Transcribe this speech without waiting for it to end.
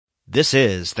This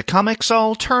is the Comics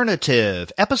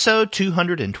Alternative, episode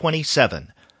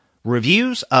 227.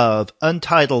 Reviews of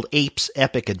Untitled Ape's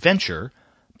Epic Adventure,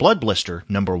 Blood Blister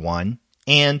 #1,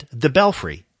 and The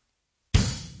Belfry.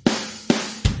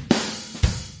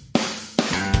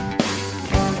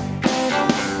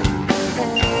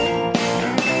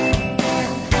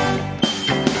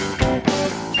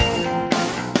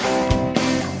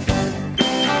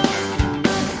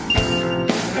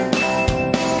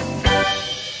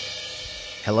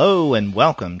 Hello and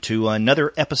welcome to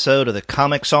another episode of the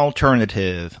Comics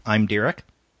Alternative. I'm Derek.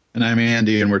 And I'm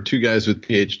Andy, and we're two guys with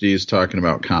PhDs talking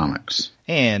about comics.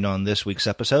 And on this week's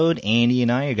episode, Andy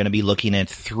and I are going to be looking at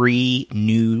three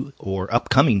new or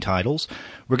upcoming titles.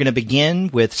 We're going to begin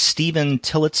with Stephen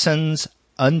Tillotson's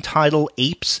Untitled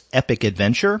Ape's Epic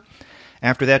Adventure.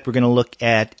 After that, we're going to look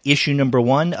at issue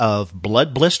 #1 of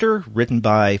Blood Blister, written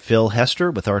by Phil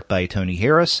Hester with art by Tony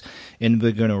Harris. And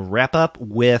we're going to wrap up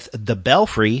with The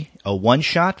Belfry, a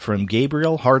one-shot from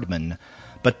Gabriel Hardman.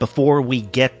 But before we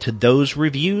get to those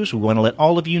reviews, we want to let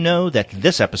all of you know that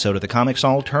this episode of the Comics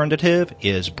Alternative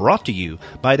is brought to you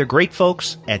by the great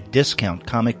folks at Discount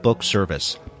Comic Book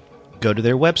Service. Go to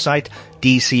their website,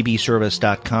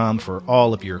 dcbservice.com, for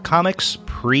all of your comics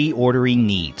pre-ordering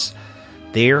needs.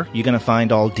 There, you're going to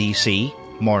find all DC,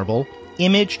 Marvel,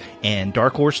 Image, and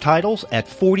Dark Horse titles at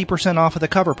 40% off of the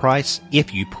cover price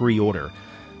if you pre-order.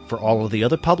 For all of the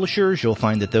other publishers, you'll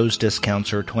find that those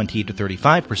discounts are 20 to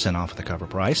 35% off of the cover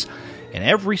price. And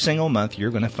every single month,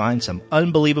 you're going to find some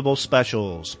unbelievable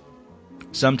specials.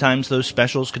 Sometimes those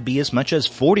specials could be as much as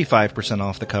 45%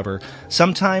 off the cover,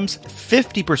 sometimes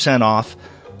 50% off,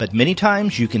 but many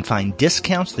times you can find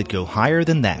discounts that go higher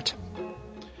than that.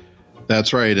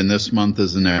 That's right, and this month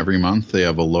is in every month. They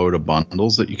have a load of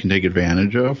bundles that you can take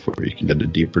advantage of, where you can get a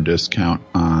deeper discount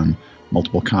on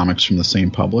multiple comics from the same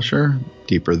publisher,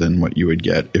 deeper than what you would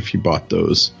get if you bought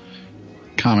those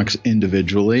comics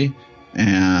individually.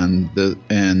 And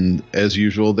as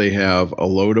usual, they have a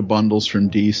load of bundles from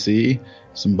DC,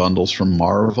 some bundles from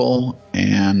Marvel,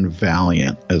 and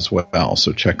Valiant as well.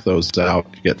 So check those out.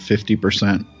 You get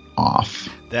 50% off.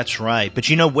 That's right. But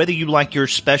you know, whether you like your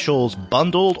specials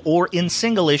bundled or in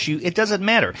single issue, it doesn't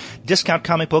matter. Discount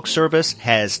Comic Book Service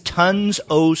has tons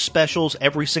of specials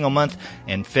every single month,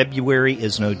 and February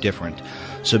is no different.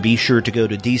 So be sure to go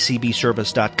to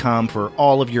dcbservice.com for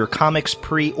all of your comics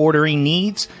pre-ordering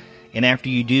needs. And after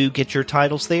you do get your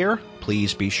titles there,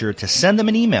 please be sure to send them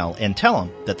an email and tell them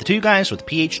that the two guys with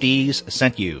PhDs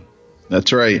sent you.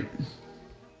 That's right.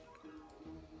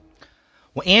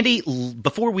 Well, Andy,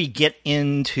 before we get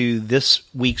into this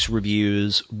week's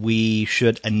reviews, we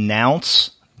should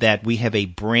announce that we have a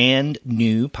brand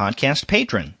new podcast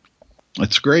patron.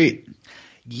 That's great.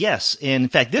 Yes. In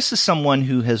fact, this is someone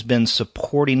who has been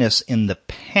supporting us in the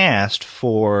past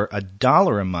for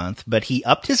 $1 a month, but he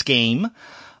upped his game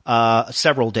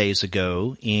several days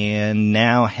ago and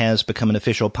now has become an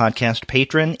official podcast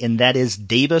patron, and that is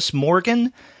Davis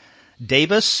Morgan.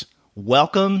 Davis,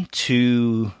 welcome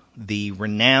to the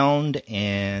renowned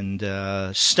and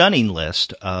stunning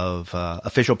list of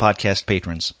official podcast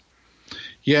patrons.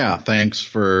 Yeah, thanks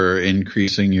for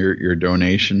increasing your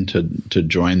donation to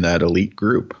join that elite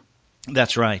group.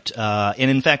 That's right.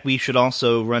 And in fact, we should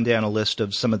also run down a list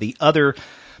of some of the other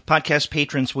podcast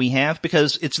patrons we have,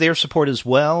 because it's their support as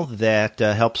well that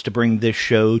helps to bring this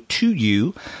show to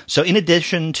you. So in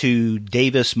addition to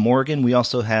Davis Morgan, we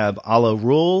also have Ala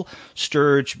Rule,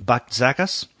 Sturge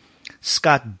Bakzakas,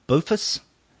 Scott Bofus,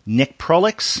 Nick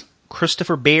Prolix,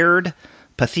 Christopher Baird,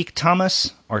 Pathik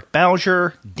Thomas, Art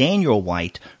Bowser, Daniel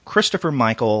White, Christopher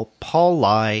Michael, Paul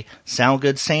Lai,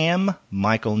 Salgood Sam,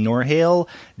 Michael Norhale,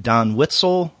 Don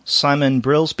Witzel, Simon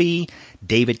Brilsby,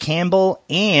 David Campbell,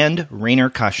 and Rainer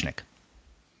Koshnick.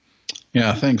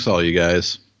 Yeah, thanks all you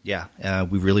guys. Yeah,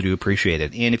 we really do appreciate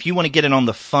it. And if you want to get in on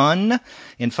the fun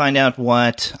and find out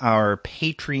what our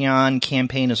Patreon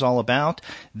campaign is all about,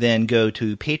 then go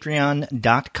to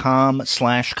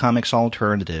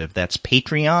patreon.com/comicsalternative. That's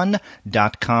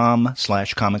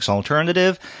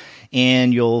patreon.com/comicsalternative.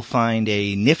 And you'll find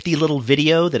a nifty little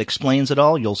video that explains it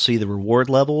all. You'll see the reward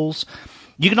levels.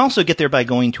 You can also get there by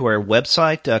going to our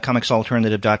website,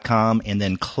 comicsalternative.com, and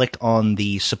then click on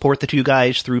the Support the Two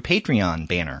Guys Through Patreon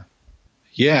banner.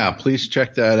 Yeah, please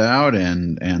check that out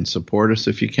and support us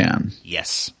if you can.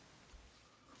 Yes.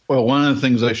 Well, one of the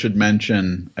things I should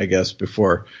mention, I guess,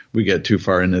 before we get too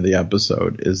far into the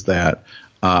episode is that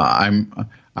I'm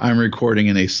recording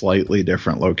in a slightly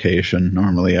different location.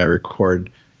 Normally I record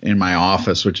in my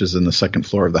office, which is in the second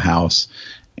floor of the house.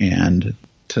 And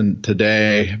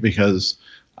today, because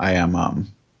I'm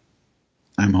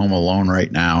home alone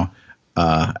right now,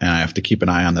 and I have to keep an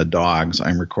eye on the dogs.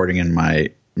 I'm recording in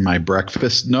my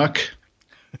breakfast nook.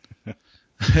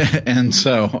 And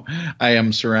so I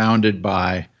am surrounded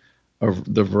by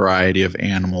the variety of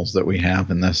animals that we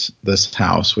have in this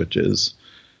house, which is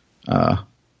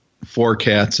 4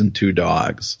 cats and 2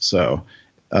 dogs. So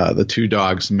the 2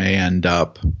 dogs may end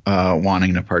up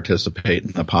wanting to participate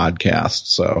in the podcast.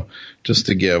 So just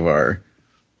to give our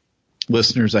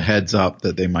listeners a heads up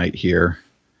that they might hear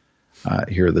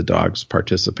the dogs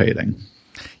participating.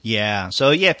 Yeah.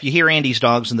 So, if you hear Andy's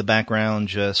dogs in the background,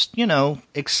 just,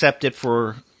 accept it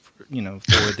for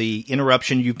the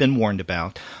interruption you've been warned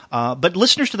about. But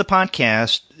listeners to the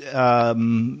podcast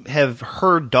have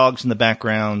heard dogs in the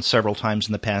background several times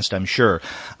in the past, I'm sure.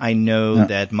 I know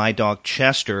that my dog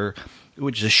Chester,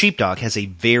 which is a sheepdog, has a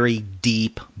very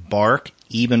deep bark,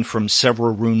 even from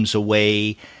several rooms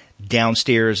away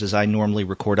downstairs, as I normally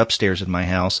record upstairs in my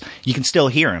house. You can still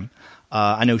hear him.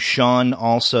 I know Sean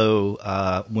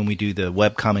also, when we do the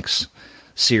webcomics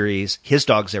series, his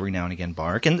dogs every now and again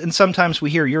bark. And sometimes we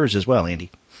hear yours as well, Andy.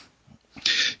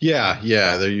 Yeah.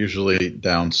 They're usually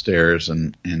downstairs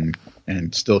and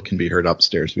still can be heard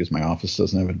upstairs because my office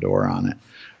doesn't have a door on it.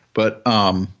 But,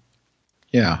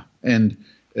 yeah. And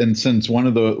since one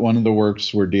of the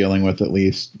works we're dealing with at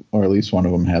least one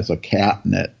of them has a cat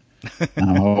in it,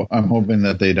 I'm hoping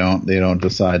that they don't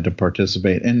decide to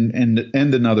participate and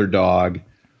another dog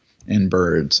and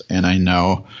birds. And I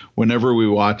know whenever we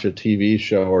watch a TV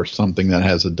show or something that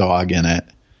has a dog in it,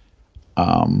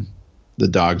 the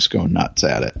dogs go nuts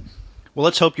at it. Well,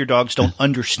 let's hope your dogs don't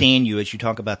understand you as you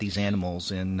talk about these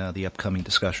animals in the upcoming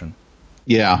discussion.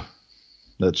 Yeah,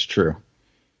 that's true.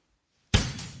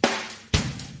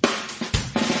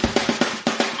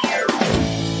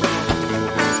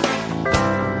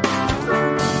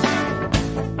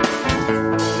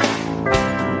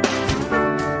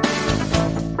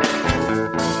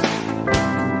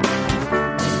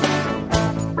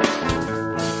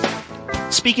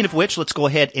 Speaking of which, let's go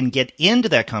ahead and get into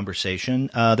that conversation.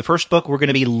 The first book we're going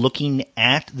to be looking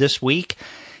at this week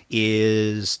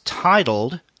is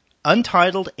titled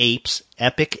Untitled Ape's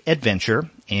Epic Adventure,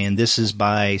 and this is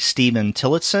by Stephen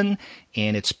Tillotson,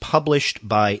 and it's published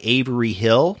by Avery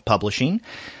Hill Publishing.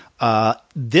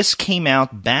 This came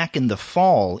out back in the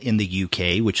fall in the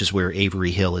UK, which is where Avery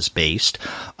Hill is based,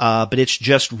 but it's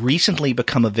just recently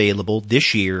become available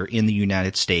this year in the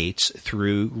United States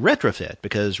through Retrofit,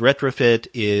 because Retrofit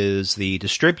is the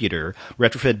distributor,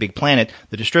 Retrofit Big Planet,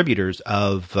 the distributors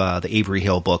of the Avery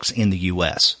Hill books in the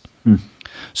US.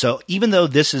 So even though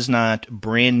this is not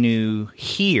brand new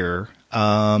here,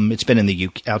 it's been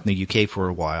out in the UK for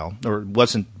a while, or it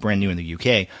wasn't brand new in the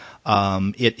UK.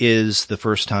 It is the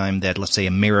first time that, let's say,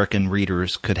 American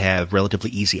readers could have relatively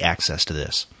easy access to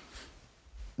this.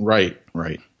 Right.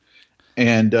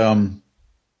 And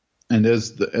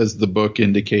as the book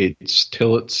indicates,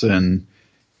 Tillotson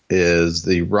is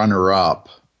the runner-up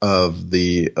of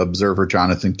the Observer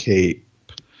Jonathan Cape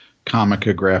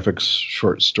Comicographics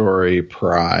Short Story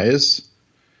Prize.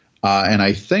 And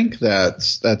I think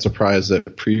that's a prize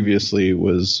that previously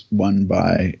was won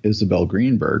by Isabel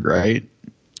Greenberg, right?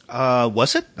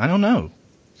 Was it? I don't know.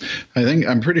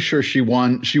 I'm pretty sure she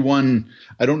won.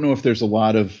 I don't know if there's a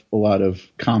lot of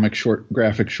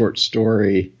graphic short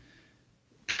story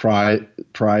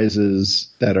prizes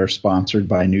that are sponsored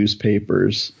by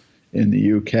newspapers in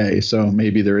the UK. So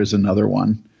maybe there is another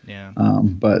one. Yeah.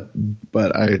 But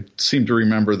I seem to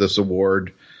remember this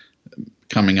award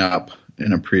coming up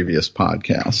in a previous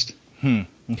podcast.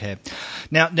 Okay.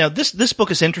 Now this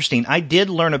book is interesting. I did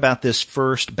learn about this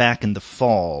first back in the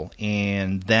fall,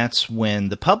 and that's when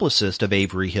the publicist of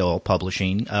Avery Hill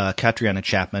Publishing, Catriona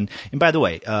Chapman, and by the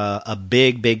way, a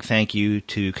big thank you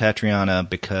to Catriona,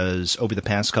 because over the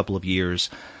past couple of years,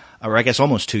 or I guess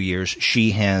almost 2 years,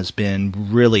 she has been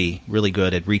really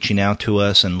good at reaching out to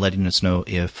us and letting us know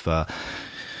if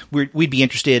we'd be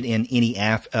interested in any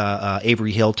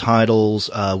Avery Hill titles.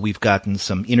 We've gotten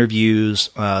some interviews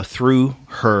through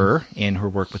her and her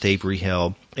work with Avery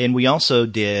Hill. And we also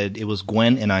it was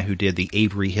Gwen and I who did the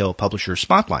Avery Hill Publisher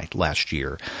Spotlight last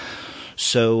year.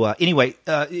 So anyway,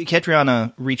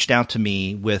 Catriona reached out to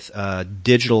me with a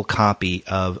digital copy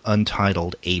of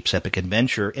Untitled Ape's Epic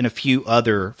Adventure and a few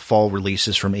other fall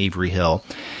releases from Avery Hill.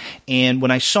 And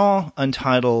when I saw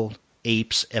Untitled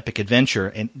Ape's Epic Adventure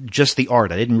and just the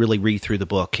art, I didn't really read through the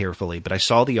book carefully, but I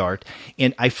saw the art,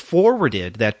 and I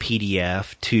forwarded that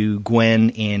PDF to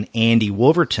Gwen and Andy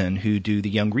Wolverton, who do the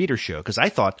Young Reader Show, because I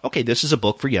thought, okay, this is a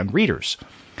book for young readers.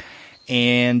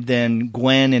 And then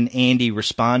Gwen and Andy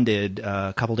responded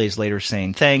a couple days later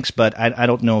saying, thanks, but I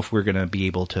don't know if we're going to be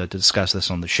able to discuss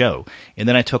this on the show. And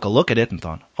then I took a look at it and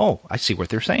thought, oh, I see what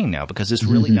they're saying now, because it's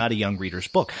really not a young reader's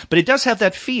book. But it does have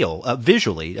that feel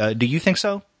visually. Do you think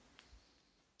so?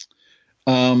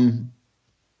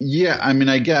 Yeah, I mean,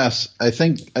 I guess I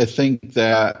think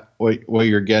that what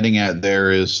you're getting at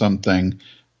there is something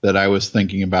that I was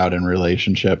thinking about in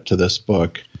relationship to this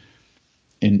book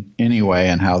in any way,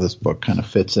 and how this book kind of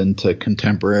fits into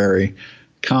contemporary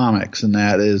comics. And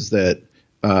that is that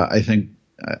I think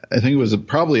it was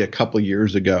probably a couple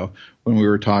years ago when we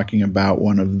were talking about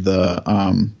one of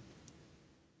the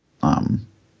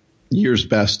year's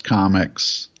best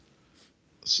comics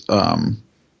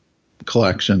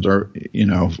collections, or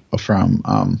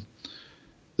from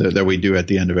that we do at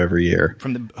the end of every year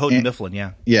from the Houghton Mifflin.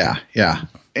 Yeah.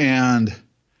 And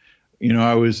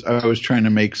I was trying to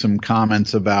make some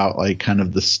comments about like kind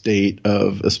of the state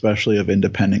of, especially of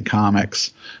independent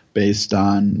comics, based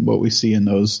on what we see in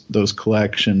those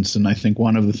collections. And I think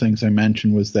one of the things I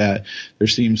mentioned was that there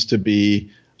seems to be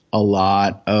a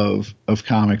lot of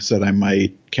comics that I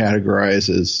might categorize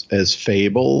as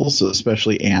fables,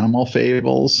 especially animal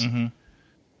fables.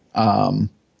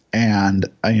 And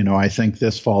I think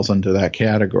this falls into that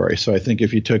category. So I think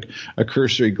if you took a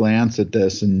cursory glance at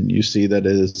this and you see that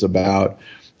it is about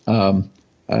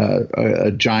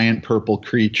a giant purple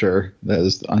creature that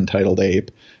is the Untitled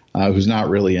Ape, who's not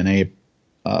really an ape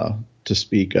to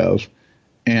speak of,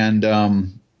 and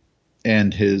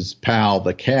his pal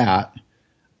the cat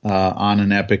on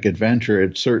an epic adventure,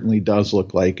 it certainly does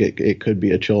look like it could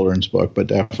be a children's book, but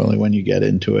definitely when you get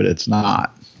into it, it's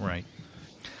not. Right.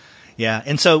 Yeah,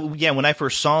 and so, when I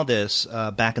first saw this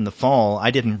back in the fall, I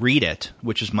didn't read it,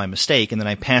 which is my mistake, and then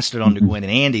I passed it on to Gwen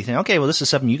and Andy, thinking, okay, well, this is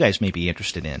something you guys may be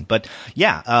interested in. But,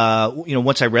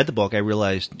 once I read the book, I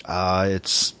realized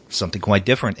it's something quite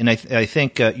different. And I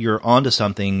think you're onto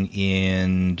something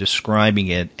in describing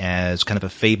it as kind of a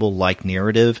fable-like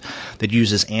narrative that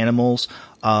uses animals.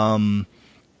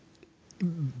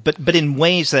 But in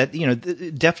ways that,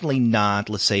 definitely not,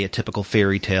 let's say, a typical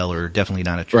fairy tale, or definitely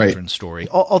not a children's story.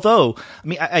 Although, I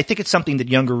mean, I think it's something that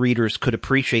younger readers could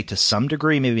appreciate to some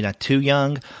degree, maybe not too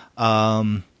young.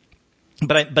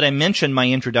 But I mentioned my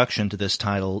introduction to this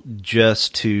title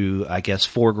just to, I guess,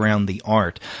 foreground the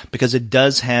art, because it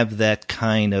does have that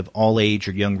kind of all-age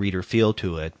or young reader feel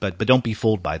to it. But don't be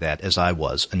fooled by that, as I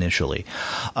was initially.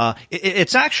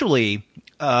 It's actually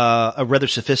a rather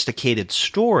sophisticated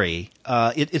story.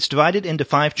 It's divided into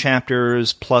 5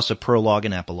 chapters plus a prologue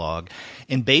and epilogue.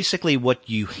 And basically what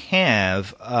you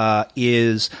have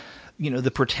is,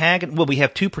 the protagonist. Well, we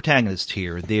have 2 protagonists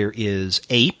here. There is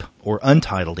Ape, or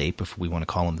Untitled Ape, if we want to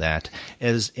call him that,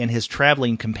 and his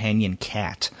traveling companion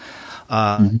Cat.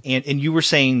 And you were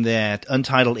saying that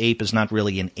Untitled Ape is not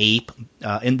really an ape,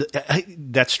 and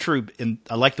that's true. And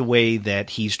I like the way that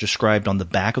he's described on the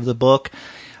back of the book.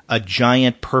 A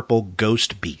giant purple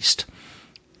ghost beast.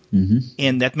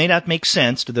 And that may not make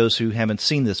sense to those who haven't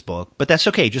seen this book, but that's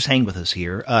okay. Just hang with us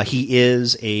here. He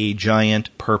is a giant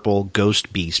purple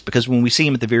ghost beast, because when we see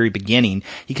him at the very beginning,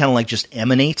 he kind of like just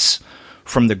emanates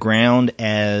from the ground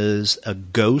as a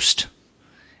ghost,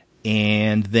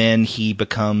 and then he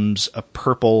becomes a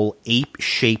purple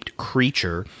ape-shaped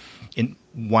creature. And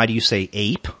why do you say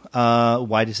ape?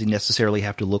 Why does he necessarily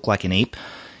have to look like an ape?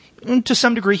 To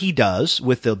some degree, he does,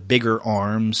 with the bigger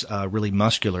arms, really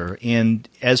muscular. And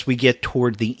as we get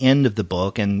toward the end of the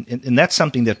book, and that's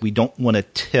something that we don't want to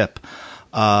tip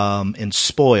and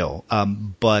spoil,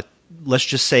 but let's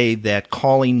just say that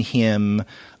calling him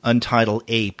Untitled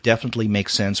Ape definitely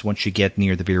makes sense once you get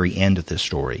near the very end of this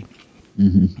story.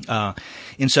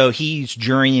 And so he's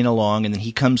journeying along, and then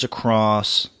he comes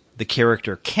across the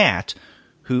character Cat,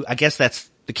 who, I guess that's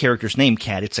the character's name,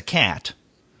 Cat. It's a cat.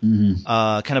 Kind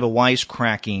of a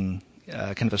wisecracking,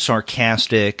 kind of a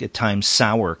sarcastic, at times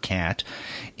sour cat.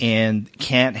 And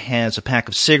Cat has a pack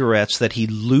of cigarettes that he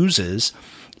loses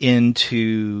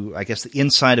into, I guess, the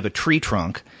inside of a tree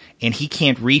trunk, and he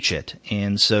can't reach it.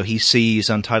 And so he sees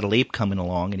Untitled Ape coming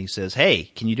along, and he says, hey,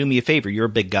 can you do me a favor? You're a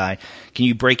big guy. Can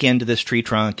you break into this tree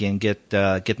trunk and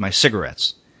get my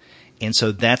cigarettes? And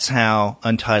so that's how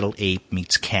Untitled Ape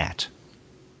meets Cat.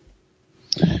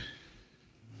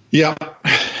 Yeah,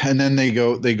 and then they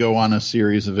go on a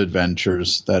series of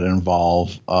adventures that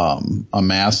involve a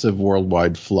massive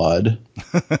worldwide flood,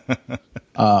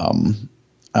 a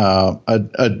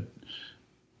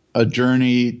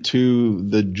journey to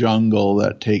the jungle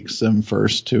that takes them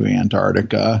first to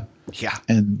Antarctica,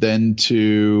 and then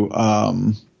to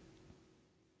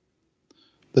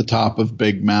the top of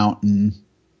Big Mountain,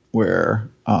 where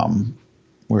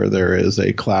where there is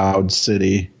a cloud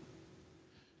city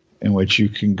in which you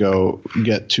can go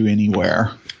get to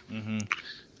anywhere. Mm-hmm.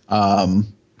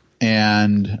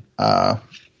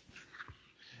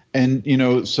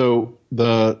 So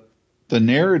the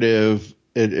narrative,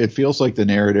 it feels like the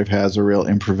narrative has a real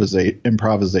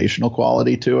improvisational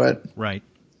quality to it. Right.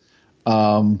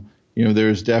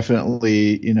 There's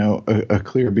definitely, a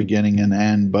clear beginning and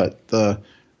end, but the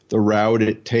route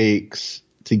it takes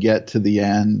to get to the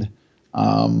end,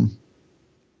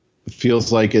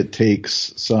 feels like it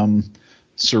takes some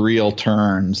surreal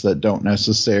turns that don't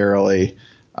necessarily,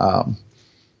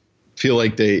 feel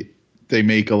like they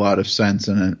make a lot of sense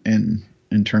in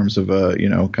terms of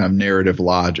kind of narrative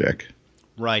logic.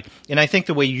 Right. And I think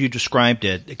the way you described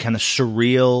it, kind of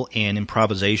surreal and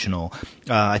improvisational,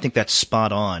 I think that's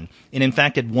spot on. And in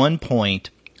fact, at one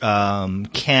point,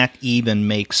 Cat even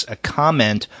makes a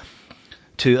comment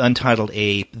to Untitled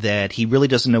Ape that he really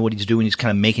doesn't know what he's doing. He's kind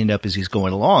of making it up as he's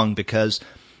going along because,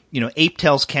 Ape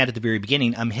tells Cat at the very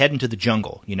beginning, I'm heading to the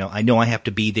jungle. I know I have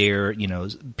to be there.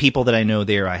 People that I know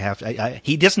there,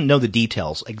 he doesn't know the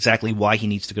details exactly why he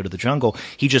needs to go to the jungle.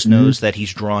 He just knows that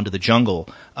he's drawn to the jungle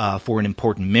for an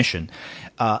important mission.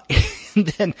 And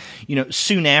then,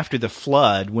 soon after the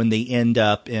flood, when they end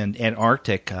up in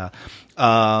Antarctica,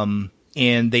 and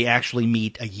they actually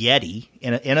meet a Yeti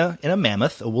and a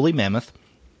mammoth, a woolly mammoth,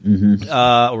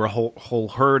 or a whole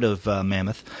herd of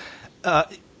mammoth.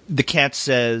 The Cat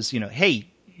says, hey,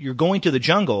 you're going to the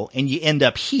jungle and you end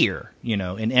up here,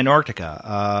 in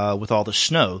Antarctica, with all the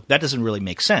snow. That doesn't really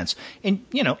make sense. And,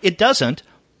 it doesn't,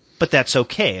 but that's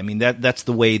okay. I mean, that's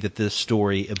the way that this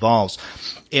story evolves.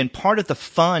 And part of the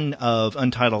fun of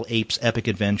Untitled Ape's epic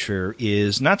adventure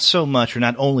is not so much, or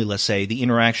not only, let's say, the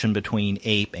interaction between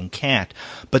Ape and Cat,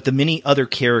 but the many other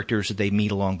characters that they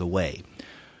meet along the way.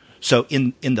 So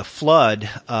in the flood,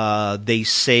 they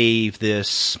save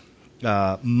this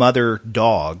mother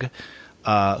dog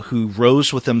who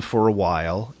rows with them for a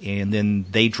while, and then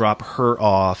they drop her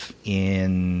off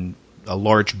in a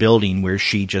large building where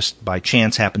she just by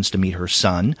chance happens to meet her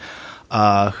son,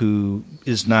 who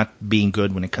is not being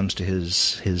good when it comes to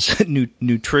his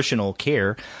nutritional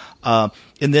care. And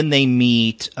then they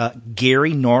meet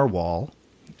Gary Narwhal,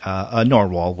 a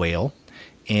narwhal whale,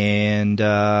 and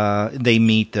they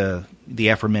meet the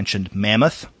aforementioned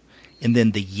mammoth, and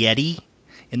then the Yeti.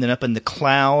 And then up in the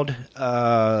cloud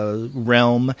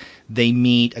realm, they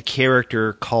meet a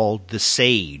character called the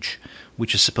Sage,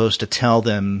 which is supposed to tell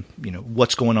them,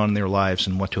 what's going on in their lives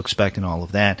and what to expect and all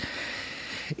of that.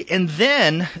 And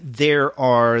then there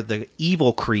are the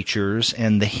evil creatures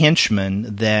and the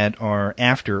henchmen that are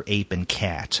after Ape and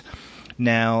Cat.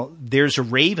 Now, there's a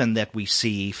raven that we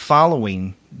see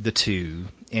following the two,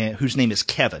 whose name is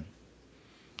Kevin.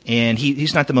 And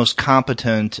he's not the most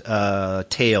competent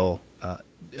tail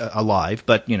alive,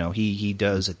 but he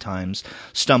does at times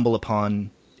stumble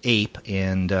upon Ape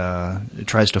and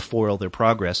tries to foil their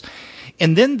progress.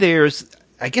 And then there's,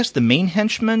 I guess, the main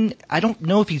henchman. I don't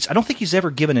think he's ever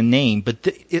given a name, but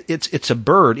it's a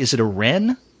bird. Is it a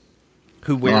wren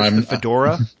who wears the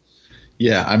fedora?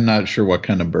 Yeah, I'm not sure what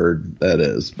kind of bird that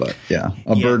is, but yeah,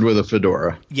 bird with a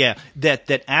fedora. Yeah,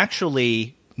 that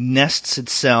actually nests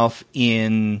itself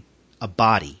in a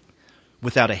body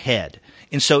without a head.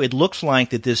 And so it looks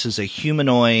like that this is a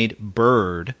humanoid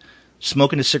bird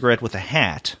smoking a cigarette with a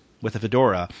hat, with a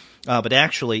fedora, but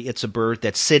actually it's a bird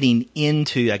that's sitting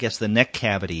into, I guess, the neck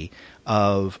cavity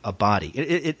of a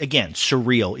body. Again,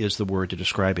 surreal is the word to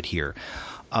describe it here.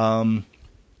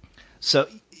 So,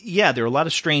 yeah, there are a lot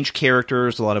of strange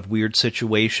characters, a lot of weird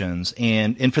situations,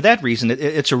 and for that reason,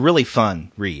 it's a really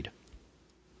fun read.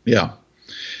 Yeah.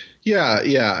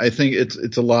 I think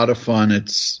it's a lot of fun.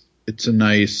 It's a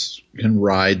nice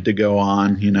ride to go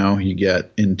on. You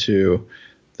get into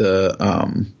the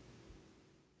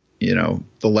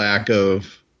the lack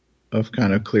of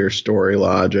kind of clear story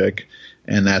logic,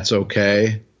 and that's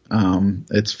okay.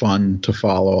 It's fun to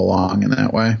follow along in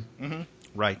that way. Mm-hmm.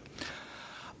 Right.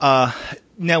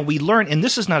 Now we learn, and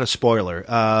this is not a spoiler,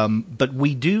 but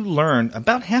we do learn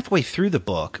about halfway through the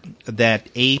book that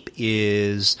Ape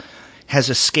has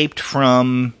escaped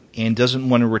from and doesn't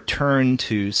want to return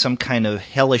to some kind of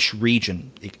hellish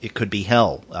region. It could be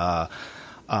hell.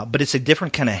 But it's a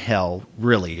different kind of hell,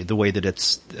 really, the way that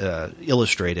it's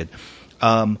illustrated.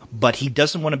 But he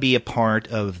doesn't want to be a part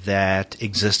of that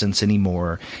existence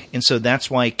anymore. And so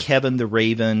that's why Kevin the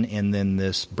Raven and then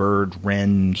this bird,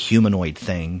 wren, humanoid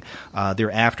thing,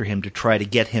 they're after him to try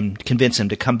to convince him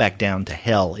to come back down to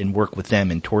hell and work with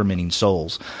them in tormenting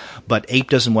souls. But Ape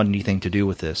doesn't want anything to do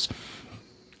with this.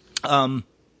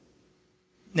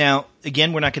 Now,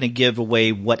 again, we're not going to give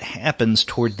away what happens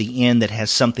toward the end that has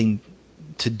something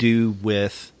to do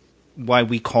with why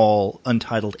we call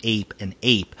Untitled Ape an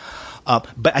ape.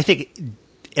 But I think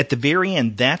at the very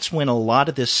end, that's when a lot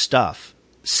of this stuff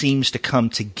seems to come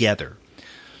together.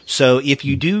 So if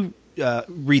you do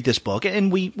read this book,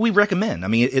 and we recommend, I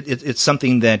mean, it's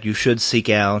something that you should seek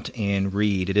out and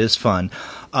read. It is fun.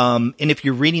 And if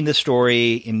you're reading this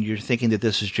story and you're thinking that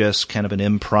this is just kind of an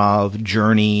improv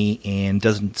journey and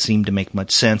doesn't seem to make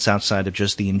much sense outside of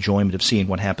just the enjoyment of seeing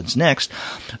what happens next,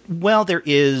 well, there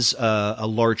is a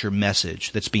larger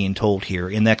message that's being told here,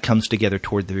 and that comes together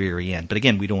toward the very end. But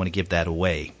again, we don't want to give that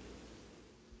away.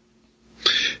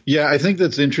 Yeah, I think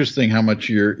that's interesting how much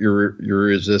you're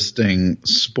resisting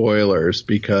spoilers,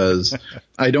 because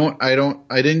I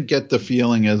didn't get the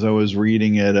feeling as I was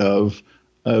reading it of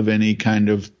any kind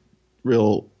of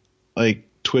real like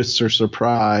twists or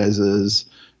surprises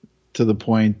to the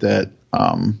point that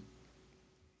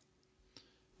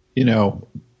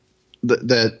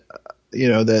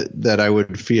that I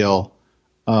would feel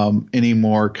any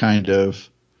more kind of,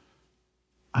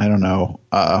 I don't know,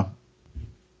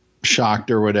 shocked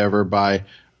or whatever by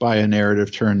a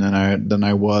narrative turn than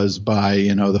I was by,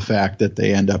 the fact that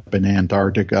they end up in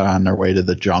Antarctica on their way to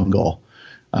the jungle.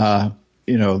 That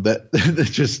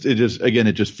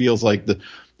it just feels like the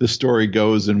story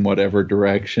goes in whatever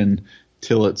direction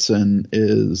Tillotson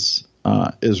is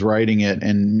writing it,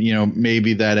 and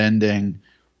maybe that ending,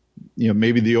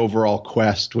 maybe the overall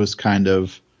quest was kind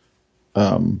of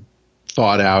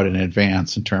thought out in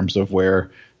advance in terms of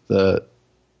where the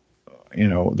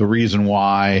reason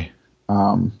why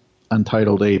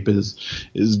Untitled Ape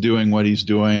is doing what he's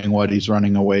doing, what he's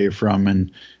running away from,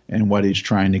 and what he's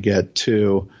trying to get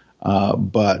to.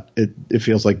 But it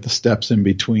feels like the steps in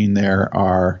between there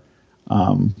are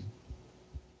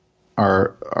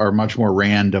much more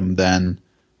random than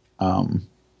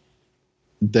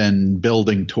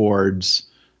building towards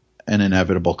an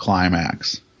inevitable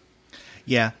climax.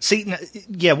 Yeah. See,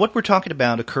 what we're talking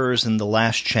about occurs in the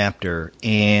last chapter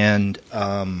and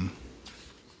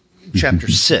chapter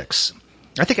 6.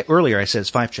 I think earlier I said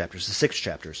it's 5 chapters, the 6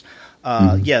 chapters.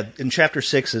 And chapter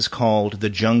 6 is called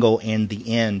The Jungle and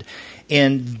the End.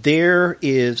 And there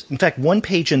is, in fact, one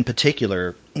page in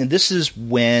particular, and this is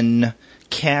when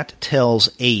Cat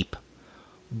tells Ape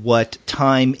what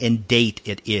time and date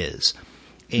it is.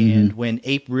 And when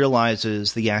Ape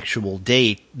realizes the actual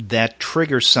date, that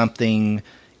triggers something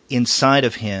inside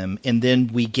of him. And then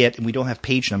we don't have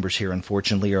page numbers here,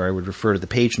 unfortunately, or I would refer to the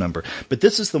page number. But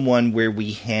this is the one where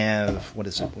we have, what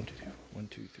is it? 1,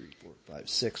 2, 3, 4, 5,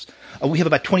 6. We have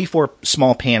about 24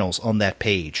 small panels on that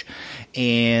page.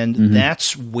 And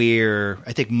that's where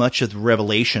I think much of the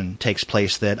revelation takes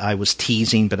place that I was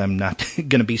teasing, but I'm not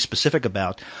going to be specific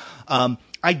about.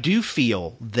 I do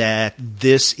feel that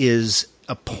this is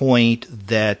a point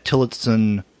that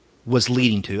Tillotson was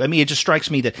leading to. I mean, it just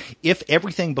strikes me that if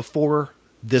everything before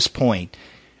this point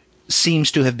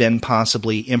seems to have been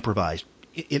possibly improvised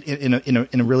in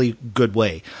a really good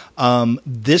way,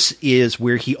 this is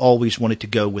where he always wanted to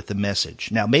go with the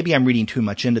message. Now, maybe I'm reading too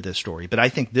much into this story, but I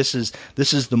think this is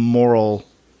the moral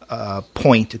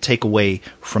point to take away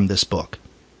from this book.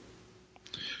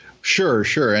 Sure.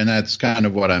 And that's kind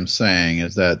of what I'm saying,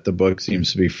 is that the book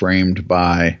seems to be framed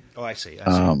by I see.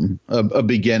 A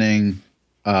beginning,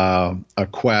 a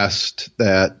quest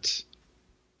that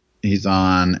he's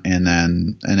on, and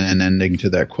then an ending to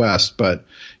that quest. But,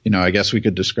 I guess we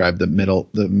could describe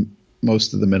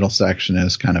most of the middle section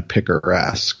as kind of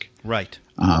picaresque. Right.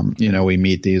 We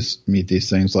meet these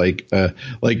things like the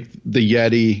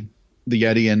Yeti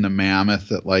and the mammoth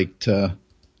that like to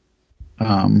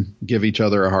give each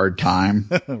other a hard time.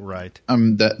 Right.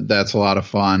 That's a lot of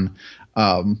fun.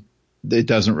 It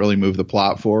doesn't really move the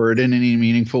plot forward in any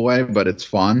meaningful way, but it's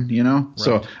fun, Right.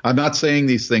 So I'm not saying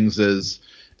these things as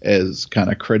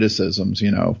kind of criticisms,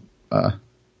 the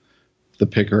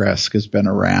picaresque has been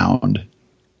around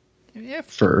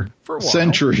for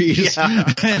centuries,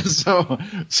 and so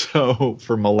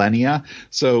for millennia.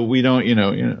 So we don't,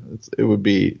 it would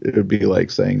be like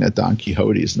saying that Don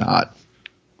Quixote's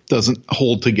doesn't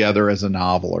hold together as a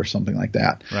novel or something like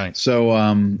that. Right. So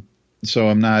I'm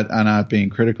not being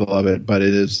critical of it, but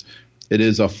it is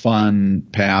a fun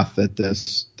path that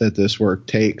this work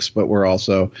takes. But we're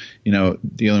also,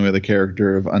 dealing with a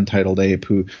character of Untitled Ape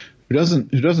who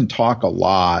doesn't talk a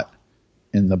lot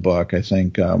in the book. I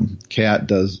think Cat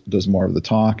does more of the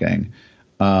talking,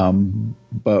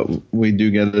 but we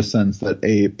do get a sense that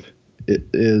Ape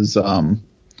is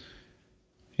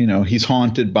he's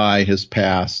haunted by his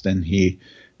past, and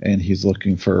he's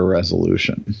looking for a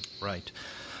resolution. Right.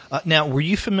 Now, were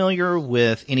you familiar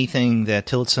with anything that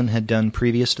Tillotson had done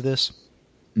previous to this?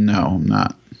 No, I'm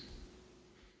not.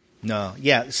 No.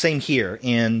 Yeah, same here.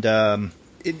 And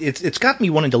it's got me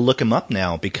wanting to look him up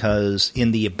now, because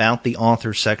in the About the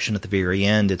Author section at the very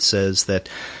end, it says that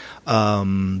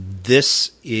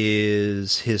this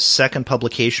is his second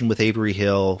publication with Avery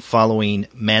Hill following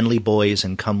Manly Boys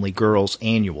and Comely Girls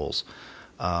annuals.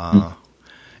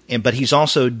 But he's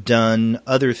also done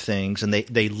other things, and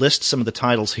they list some of the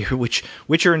titles here,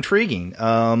 which are intriguing.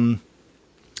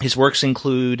 His works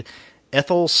include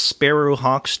Ethel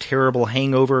Sparrowhawk's Terrible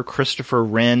Hangover, Christopher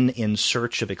Wren in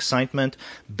Search of Excitement,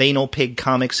 Banal Pig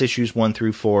Comics issues 1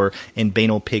 through 4, and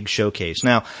Banal Pig Showcase.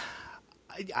 Now,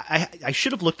 I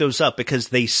should have looked those up because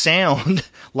they sound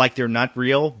like they're not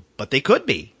real, but they could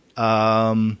be,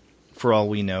 for all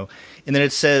we know. And then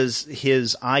it says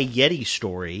his I, Yeti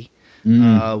story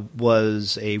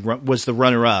was the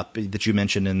runner-up that you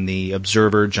mentioned in the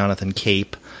Observer Jonathan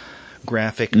Cape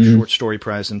graphic short story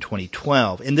prize in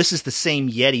 2012. And this is the same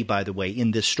Yeti, by the way,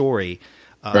 in this story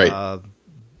that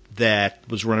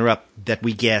was runner-up that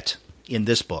we get in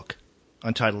this book,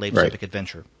 Untitled Ape's Epic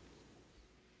Adventure.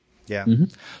 Yeah.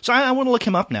 So I want to look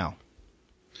him up now.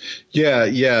 Yeah.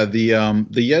 The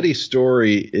Yeti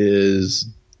story is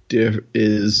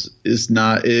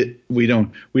not it. We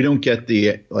don't get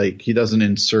the, like, he doesn't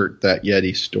insert that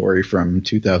Yeti story from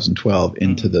 2012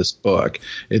 into this book.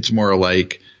 It's more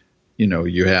like,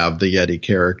 you have the Yeti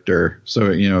character.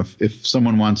 So, if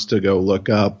someone wants to go look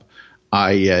up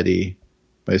I, Yeti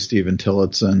by Stephen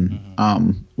Tillotson,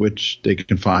 which they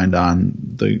can find on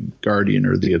the Guardian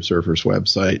or the Observer's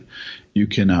website, you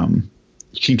can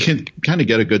kind of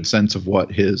get a good sense of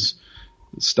what his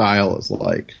style is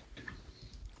like.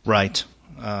 Right.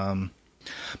 But,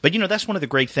 that's one of the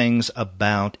great things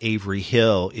about Avery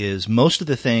Hill is most of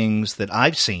the things that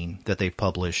I've seen that they've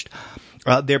published,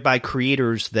 they're by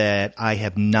creators that I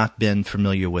have not been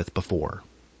familiar with before.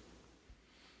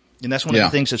 And that's one of the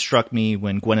things that struck me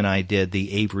when Gwen and I did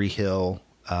the Avery Hill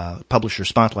Publisher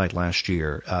Spotlight last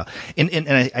year.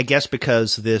 And I guess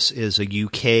because this is a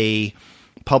UK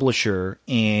publisher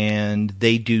and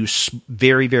they do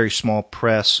very, very small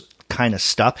press kind of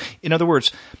stuff. In other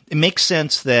words, it makes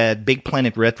sense that Big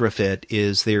Planet Retrofit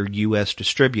is their U.S.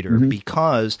 distributor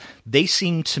because they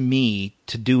seem to me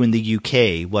to do in the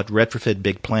UK what Retrofit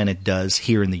Big Planet does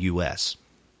here in the U.S.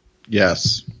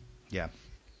 Yes. Yeah.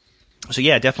 So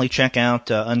yeah, definitely check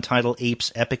out Untitled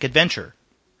Ape's Epic Adventure.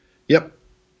 Yep.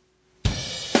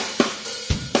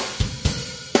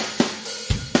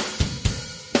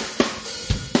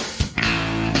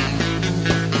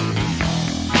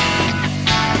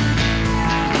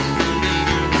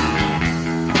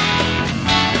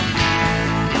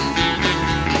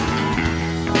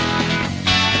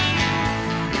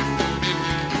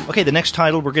 Okay, the next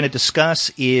title we're going to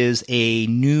discuss is a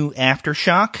new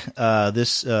AfterShock.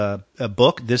 This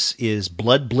book. This is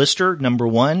Blood Blister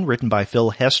 #1, written by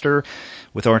Phil Hester,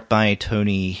 with art by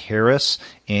Tony Harris,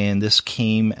 and this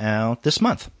came out this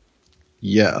month.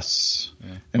 Yes,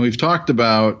 and we've talked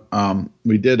about.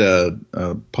 We did a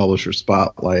publisher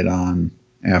spotlight on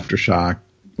AfterShock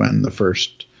when the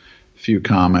first few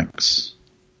comics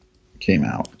came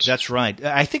out. That's right.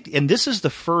 I think, and this is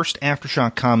the first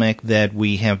AfterShock comic that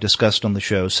we have discussed on the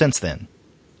show since then.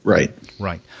 Right.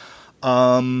 Right.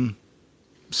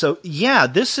 So yeah,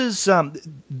 this is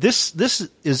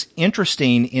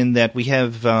interesting in that we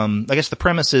have. I guess the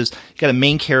premise is you got a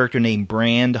main character named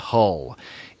Brand Hull,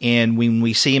 and when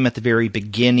we see him at the very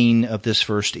beginning of this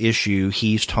first issue,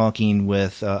 he's talking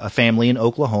with a family in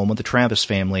Oklahoma, the Travis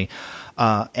family.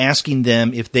 Asking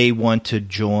them if they want to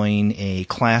join a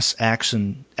class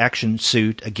action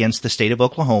suit against the state of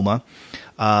Oklahoma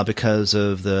because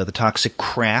of the toxic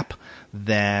crap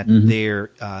that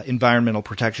their environmental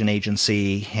protection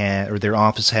agency or their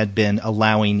office had been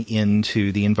allowing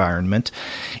into the environment.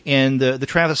 And the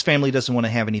Travis family doesn't want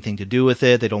to have anything to do with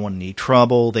it. They don't want any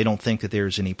trouble. They don't think that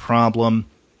there's any problem.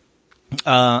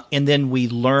 And then we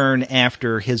learn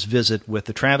after his visit with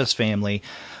the Travis family,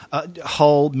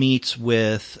 Hull meets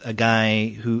with a guy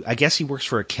who, I guess he works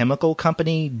for a chemical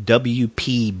company,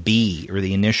 WPB, or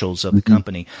the initials of the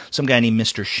company, some guy named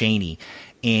Mr. Shaney.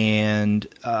 And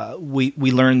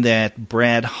we learn that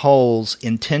Brad Hull's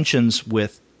intentions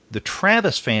with the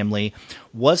Travis family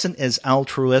wasn't as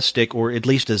altruistic, or at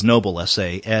least as noble, let's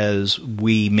say, as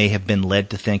we may have been led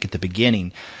to think at the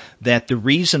beginning. That the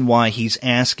reason why he's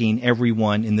asking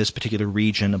everyone in this particular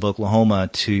region of Oklahoma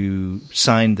to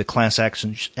sign the class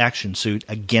action suit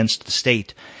against the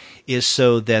state is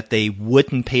so that they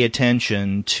wouldn't pay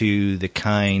attention to the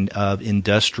kind of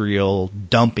industrial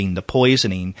dumping, the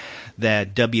poisoning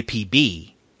that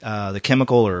WPB the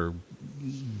chemical or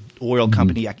oil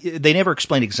company. They never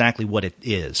explain exactly what it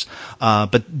is,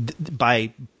 but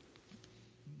by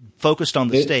focused on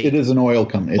the state. It is an oil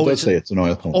company. It does say it's an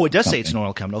oil company. Oh, it does say it's an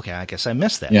oil company. Okay, I guess I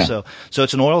missed that. Yeah. So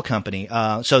it's an oil company.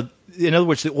 So in other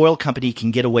words, the oil company can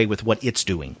get away with what it's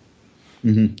doing.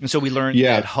 Mm-hmm. And so we learned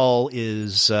that Hull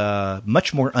is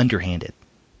much more underhanded.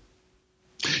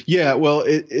 Yeah, well,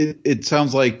 it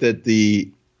sounds like that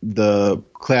the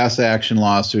class action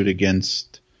lawsuit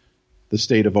against the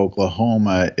state of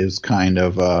Oklahoma is kind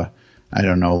of I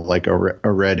don't know, like a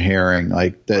red herring,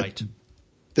 like that. Right.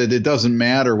 That it doesn't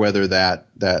matter whether that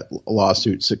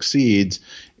lawsuit succeeds.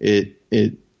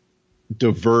 It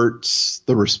diverts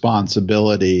the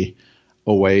responsibility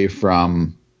away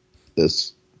from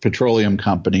this petroleum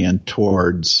company and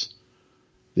towards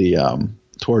the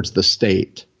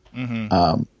state.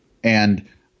 Mm-hmm. And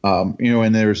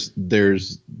there's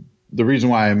the reason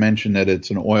why I mentioned that it's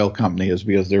an oil company is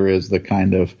because there is this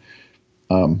kind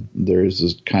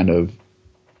of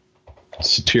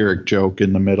satiric joke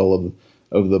in the middle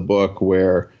of the book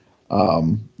where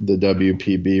the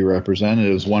WPB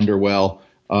representatives wonder, well,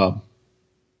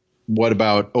 what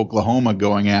about Oklahoma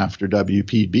going after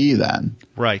WPB then?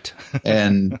 Right.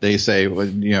 And they say,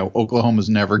 well, Oklahoma's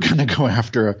never going to go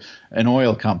after an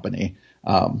oil company.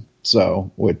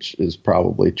 Which is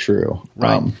probably true.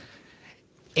 Right.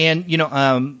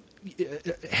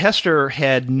 Hester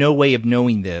had no way of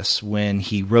knowing this when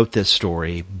he wrote this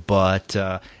story, but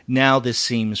now this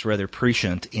seems rather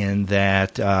prescient in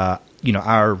that,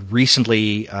 our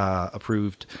recently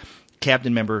approved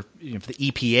cabinet member for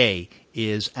the EPA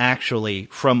is actually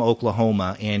from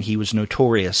Oklahoma, and he was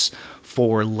notorious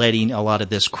for letting a lot of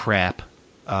this crap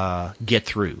get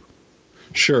through.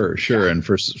 Sure, and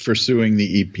for suing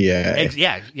the EPA.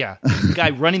 Yeah. The guy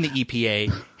running the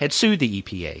EPA had sued the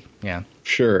EPA. Yeah.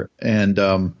 Sure, and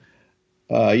so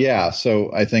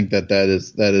I think that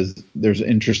is there's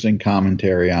interesting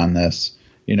commentary on this,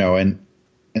 and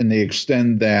they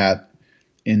extend that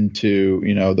into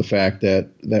the fact that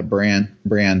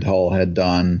Brand Hull had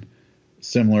done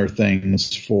similar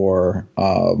things for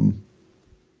a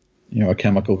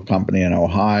chemical company in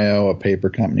Ohio, a paper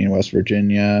company in West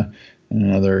Virginia, and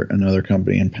another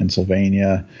company in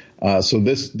Pennsylvania. So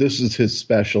this is his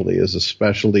specialty. His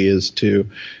specialty is to,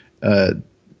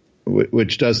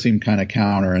 which does seem kind of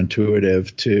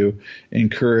counterintuitive, to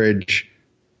encourage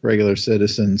regular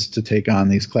citizens to take on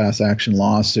these class action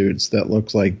lawsuits that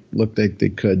look like they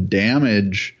could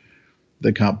damage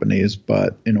the companies,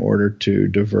 but in order to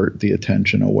divert the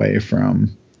attention away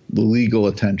from the legal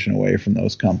attention away from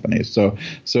those companies. So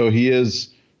he is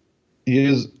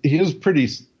pretty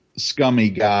scummy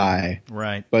guy,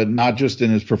 right? But not just in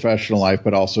his professional life,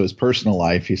 but also his personal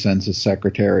life. He sends his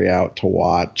secretary out to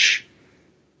watch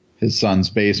his son's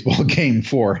baseball game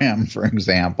for him, for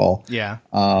example. Yeah.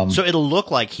 So it'll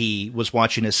look like he was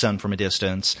watching his son from a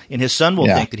distance, and his son will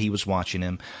think that he was watching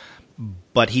him,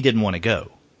 but he didn't want to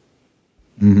go.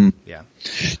 Mm-hmm. Yeah.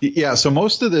 Yeah. So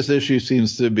most of this issue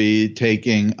seems to be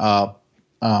taking up,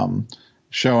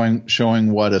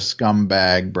 showing what a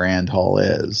scumbag Brand Hull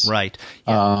is. Right.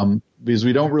 Yeah. Because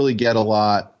we don't really get a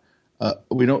lot.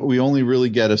 We only really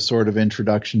get a sort of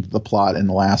introduction to the plot in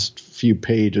the last few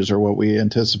pages, or what we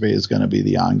anticipate is going to be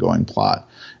the ongoing plot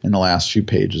in the last few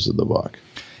pages of the book.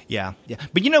 Yeah.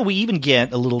 But, we even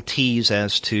get a little tease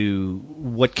as to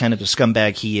what kind of a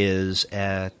scumbag he is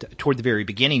toward the very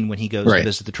beginning when he goes to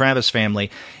visit the Travis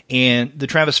family. And the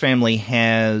Travis family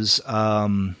has,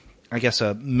 I guess,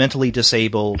 a mentally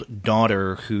disabled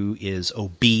daughter who is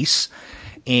obese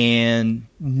and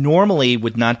normally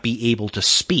would not be able to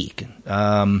speak.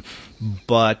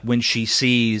 But when she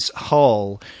sees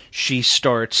Hull, she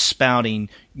starts spouting,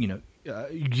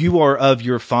 you are of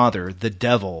your father, the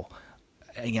devil,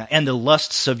 and the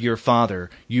lusts of your father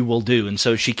you will do. And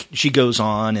so she goes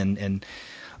on, and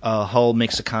Hull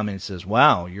makes a comment and says,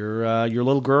 "Wow, your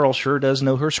little girl sure does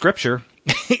know her scripture."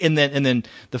 and then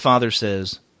the father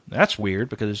says, "That's weird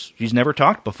because she's never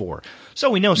talked before." So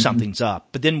we know something's up.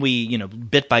 But then we,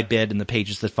 bit by bit in the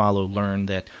pages that follow, learn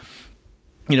that,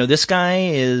 this guy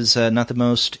is not the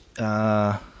most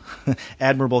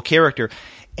admirable character.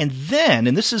 And then,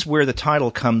 and this is where the title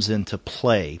comes into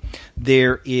play,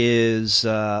 there is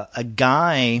a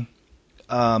guy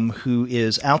who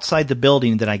is outside the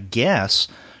building that I guess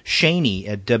Shaney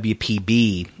at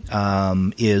WPB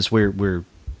is where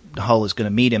Hull is going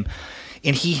to meet him.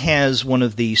 and he has one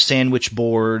of the sandwich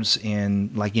boards,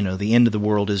 and like, the end of the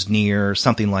world is near,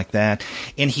 something like that.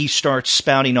 And he starts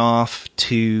spouting off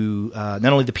to not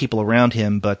only the people around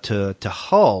him, but to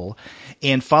Hull,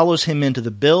 and follows him into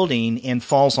the building and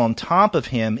falls on top of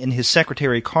him. And his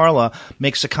secretary Carla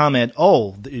makes a comment,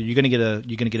 "Oh, you're going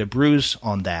to get a bruise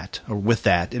on that or with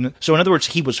that." And so, in other words,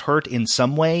 he was hurt in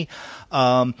some way.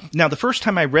 Now, the first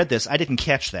time I read this, I didn't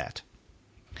catch that.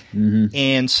 Mm-hmm.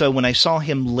 And so when I saw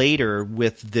him later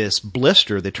with this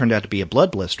blister that turned out to be a blood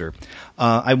blister,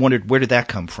 I wondered, where did that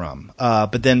come from?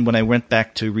 But then when I went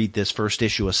back to read this first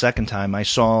issue a second time, I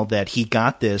saw that he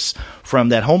got this from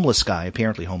that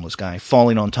apparently homeless guy,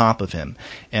 falling on top of him.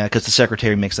 Because the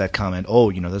secretary makes that comment,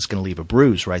 "Oh, that's going to leave a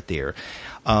bruise right there."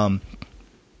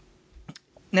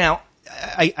 Now,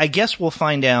 I guess we'll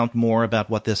find out more about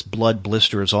what this blood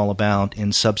blister is all about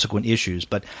in subsequent issues.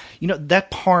 But, that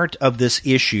part of this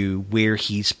issue where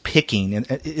he's picking, and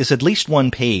is at least one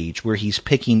page where he's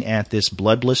picking at this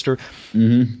blood blister.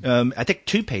 Mm-hmm. I think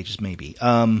 2 pages maybe.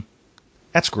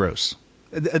 That's gross.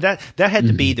 That had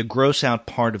to be the gross out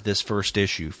part of this first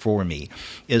issue for me,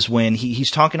 is when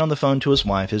he's talking on the phone to his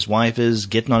wife. His wife is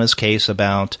getting on his case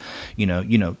about,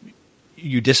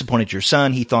 you disappointed your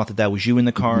son. He thought that was you in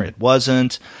the car. Mm-hmm. It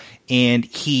wasn't. And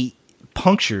he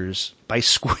punctures by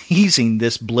squeezing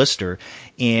this blister,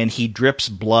 and he drips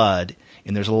blood,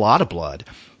 and there's a lot of blood,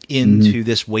 into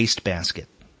this wastebasket.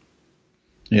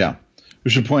 Yeah.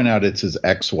 We should point out it's his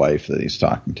ex-wife that he's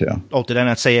talking to. Oh, did I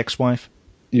not say ex-wife?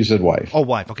 You said wife. Oh,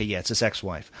 wife. Okay, yeah, it's his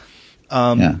ex-wife.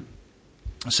 Yeah.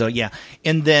 So, yeah.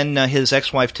 And then his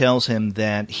ex-wife tells him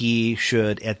that he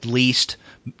should at least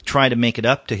try to make it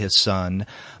up to his son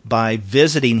by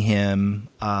visiting him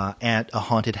at a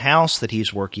haunted house that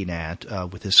he's working at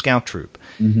with his scout troop.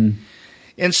 Mm-hmm.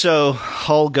 And so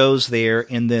Hull goes there,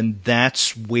 and then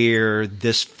that's where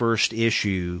this first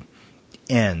issue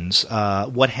ends.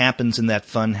 What happens in that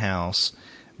fun house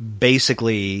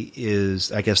basically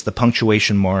is, I guess, the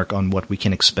punctuation mark on what we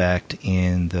can expect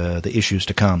in the issues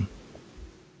to come.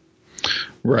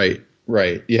 Right.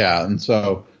 Yeah. And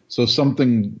so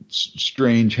something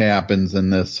strange happens in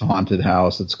this haunted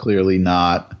house. It's clearly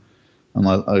not,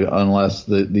 unless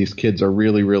these kids are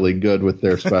really, really good with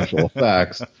their special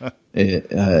effects.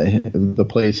 The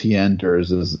place he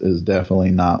enters is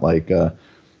definitely not like the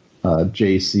regular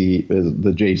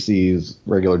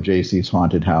JC's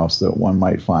haunted house that one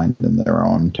might find in their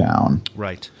own town.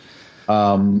 Right.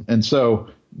 And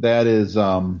so that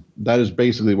is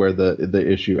basically where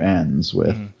the issue ends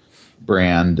with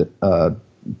Brand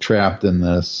trapped in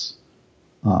this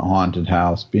haunted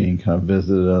house, being kind of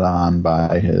visited on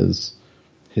by his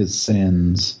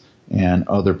sins, and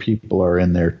other people are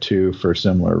in there too for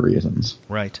similar reasons.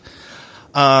 Right.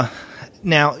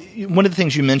 Now, one of the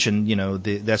things you mentioned,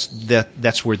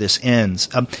 that's where this ends,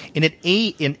 and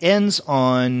it ends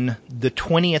on the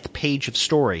 20th page of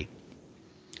story.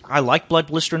 I like Blood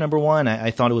Blister #1.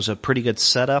 I thought it was a pretty good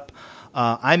setup.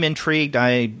 I'm intrigued.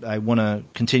 I want to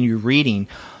continue reading.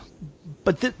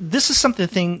 But this is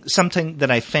something that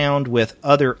I found with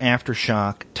other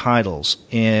AfterShock titles,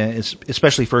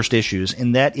 especially first issues,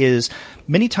 and that is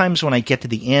many times when I get to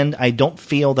the end, I don't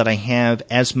feel that I have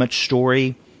as much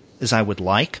story as I would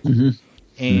like. Mm-hmm.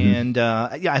 And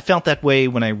I felt that way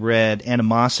when I read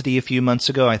Animosity a few months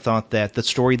ago. I thought that the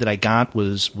story that I got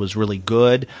was really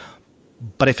good,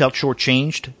 but I felt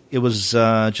shortchanged. It was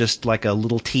just like a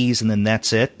little tease, and then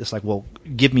that's it. It's like, well,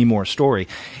 give me more story.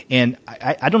 And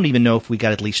I don't even know if we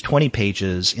got at least 20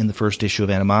 pages in the first issue of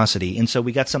Animosity. And so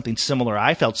we got something similar.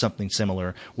 I felt something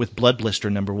similar with Blood Blister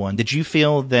 #1. Did you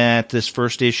feel that this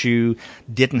first issue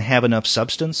didn't have enough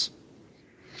substance?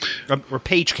 Or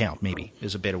page count, maybe,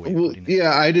 is a better way of putting it.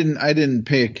 Yeah, I didn't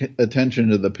pay attention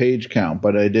to the page count,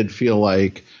 but I did feel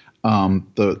like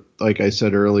like I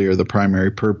said earlier, the primary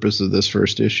purpose of this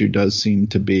first issue does seem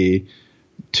to be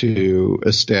to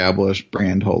establish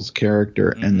Brandhull's character,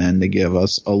 and then to give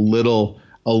us a little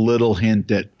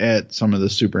hint at some of the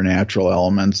supernatural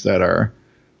elements that are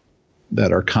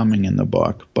coming in the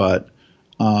book. But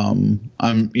I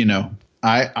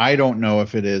don't know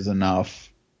if it is enough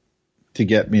to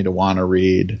get me to want to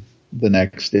read the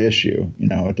next issue.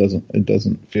 It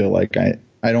doesn't feel like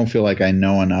I don't feel like I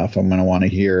know enough. I'm going to want to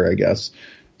hear, I guess,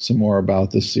 some more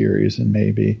about the series, and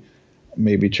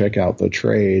maybe check out the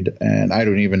trade. And I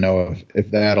don't even know if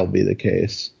that'll be the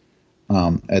case.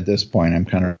 At this point, I'm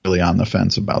kind of really on the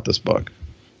fence about this book.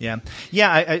 Yeah.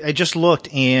 I just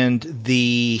looked, and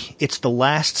it's the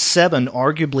last 7,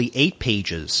 arguably 8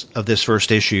 pages of this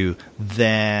first issue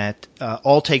that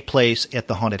all take place at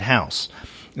the haunted house.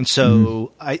 And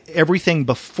so everything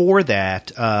before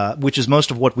that, which is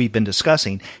most of what we've been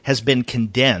discussing, has been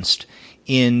condensed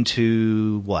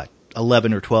into,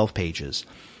 11 or 12 pages.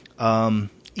 Again,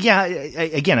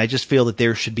 I just feel that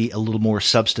there should be a little more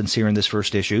substance here in this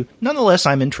first issue. Nonetheless,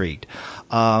 I'm intrigued.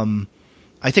 I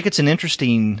think it's an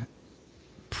interesting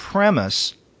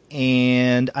premise,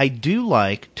 and I do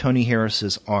like Tony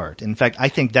Harris's art. In fact, I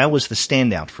think that was the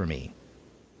standout for me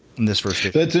in this first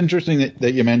issue. That's interesting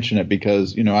that you mention it,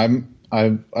 because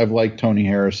I've liked Tony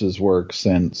Harris's work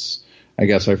since I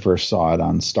guess I first saw it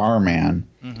on Starman,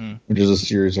 which is a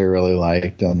series I really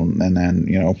liked, and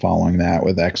then following that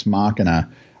with Ex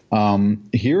Machina.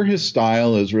 Here his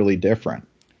style is really different.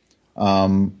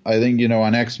 I think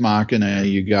on Ex Machina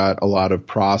you got a lot of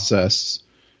process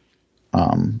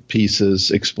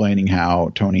pieces explaining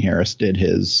how Tony Harris did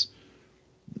his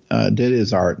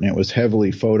art, and it was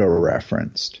heavily photo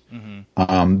referenced.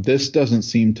 This doesn't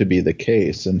seem to be the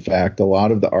case. In fact, a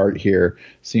lot of the art here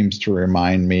seems to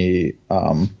remind me,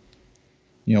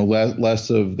 less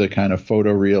of the kind of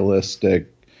photorealistic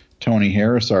Tony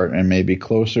Harris art, and maybe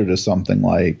closer to something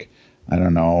like, I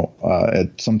don't know.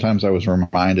 Sometimes I was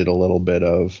reminded a little bit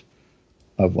of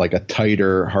like a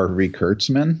tighter Harvey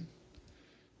Kurtzman,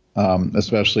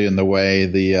 especially in the way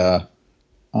the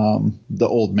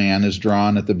old man is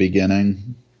drawn at the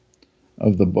beginning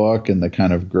of the book, and the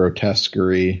kind of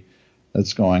grotesquerie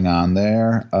that's going on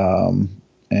there.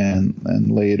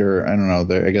 And later, I don't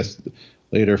know, I guess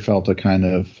later felt a kind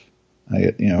of,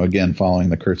 again, following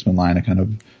the Kurtzman line, a kind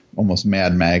of almost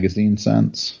Mad Magazine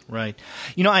sense. Right.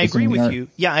 I agree with you.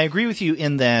 Yeah, I agree with you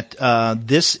in that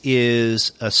this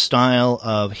is a style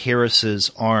of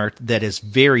Harris's art that is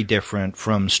very different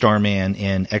from Starman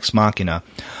and Ex Machina.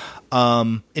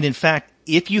 And in fact,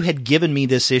 if you had given me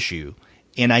this issue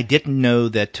and I didn't know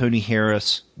that Tony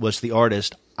Harris was the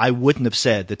artist, I wouldn't have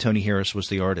said that Tony Harris was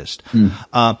the artist.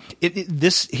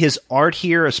 His art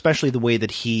here, especially the way that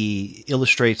he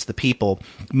illustrates the people,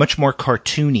 much more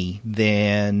cartoony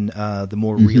than the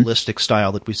more realistic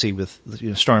style that we see with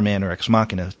Starman or Ex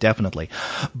Machina, definitely.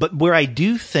 But where I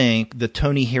do think the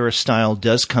Tony Harris style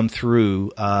does come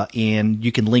through, and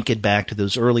you can link it back to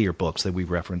those earlier books that we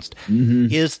referenced,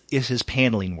 is his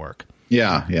paneling work.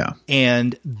 Yeah.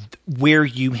 And where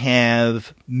you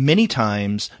have many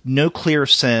times no clear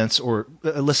sense, or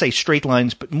let's say straight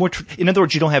lines, but more, in other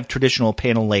words, you don't have traditional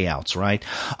panel layouts, right?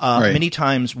 Right. Many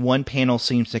times one panel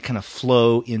seems to kind of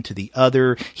flow into the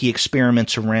other. He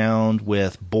experiments around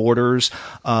with borders.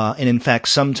 And in fact,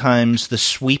 sometimes the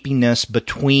sweepiness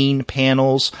between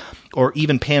panels, or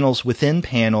even panels within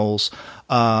panels,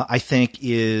 I think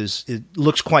it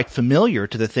looks quite familiar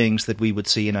to the things that we would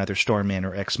see in either Starman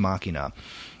or Ex Machina.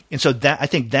 And so I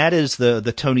think that is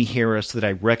the Tony Harris that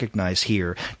I recognize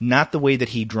here, not the way that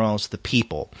he draws the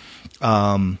people,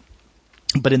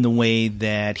 but in the way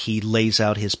that he lays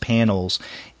out his panels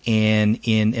in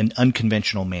an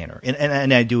unconventional manner.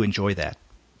 And I do enjoy that.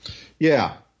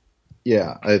 Yeah.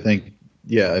 I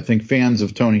think fans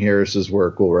of Tony Harris's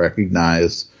work will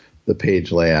recognize the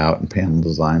page layout and panel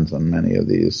designs on many of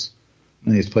these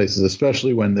places,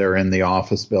 especially when they're in the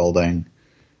office building,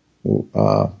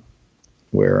 where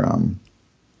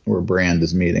Brand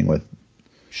is meeting with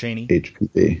Shaney,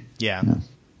 HPB,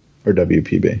 or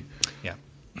WPB. Yeah.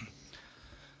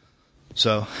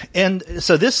 So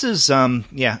this is an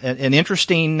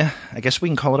interesting, I guess we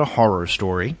can call it a horror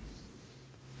story.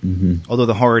 Although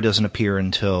the horror doesn't appear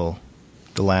until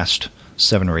the last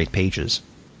 7 or 8 pages.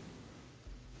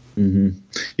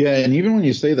 Yeah, and even when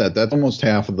you say that, that's almost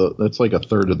that's like a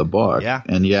third of the book. Yeah.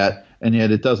 And yet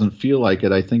it doesn't feel like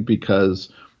it, I think, because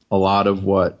a lot of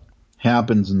what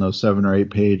happens in those 7 or 8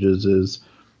 pages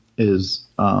is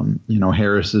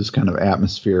Harris's kind of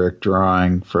atmospheric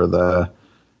drawing for the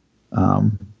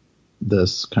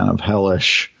this kind of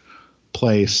hellish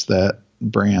place that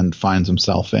Brand finds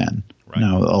himself in. Right.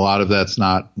 Now, a lot of that's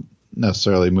not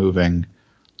necessarily moving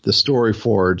the story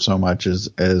forward so much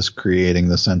as creating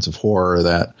the sense of horror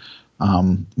that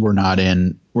we're not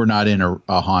in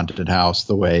a haunted house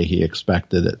the way he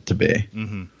expected it to be.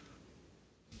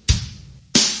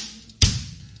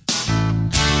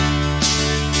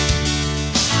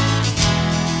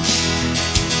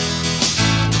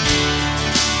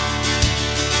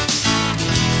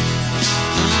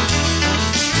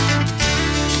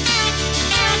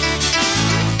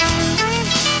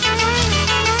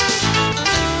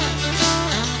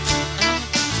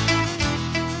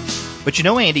 But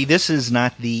Andy, this is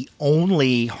not the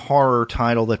only horror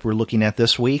title that we're looking at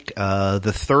this week.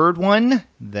 The third one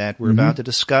that we're about to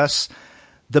discuss,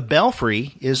 The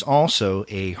Belfry is also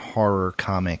a horror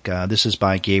comic. This is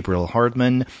by Gabriel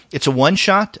Hardman. It's a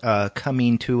one-shot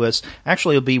coming to us.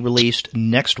 Actually, it'll be released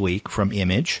next week from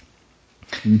Image.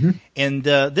 Mm-hmm. And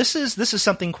this is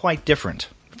something quite different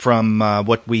from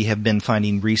what we have been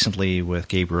finding recently with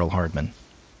Gabriel Hardman.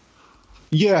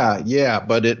 Yeah,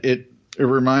 but it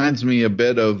reminds me a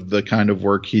bit of the kind of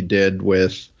work he did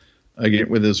with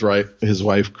his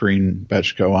wife Corinne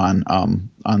Bechko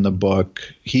on the book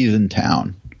Heathen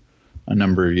Town a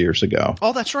number of years ago.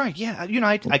 Oh, that's right. Yeah,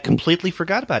 I completely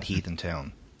forgot about Heathen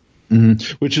Town.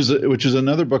 Mm-hmm. Which is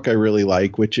another book I really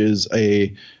like. Which is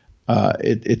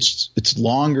it's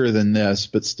longer than this,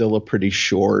 but still a pretty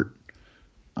short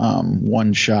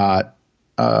one shot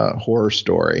horror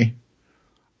story.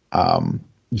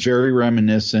 Very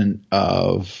reminiscent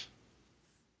of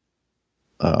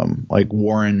like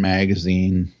Warren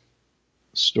magazine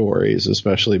stories,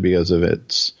 especially because of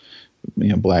its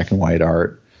black and white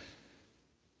art.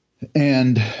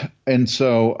 And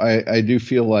so I do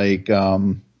feel like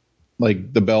the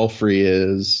Belfry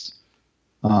is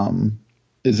in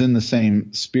the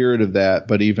same spirit of that,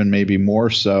 but even maybe more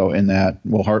so in that,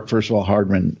 first of all,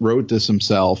 Hardman wrote this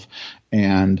himself,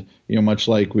 and much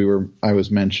like I was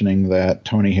mentioning that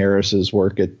Tony Harris's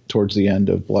work towards the end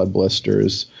of Blood Blister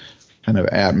is kind of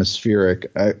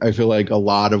atmospheric. I feel like a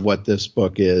lot of what this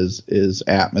book is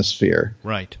atmosphere.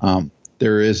 Right.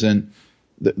 There isn't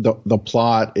the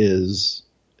plot is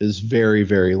very,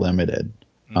 very limited.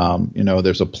 Mm-hmm.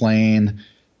 There's a plane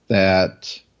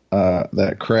that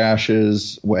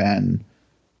crashes when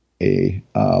a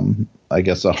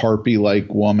harpy-like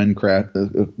woman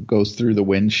goes through the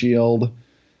windshield,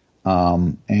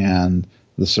 and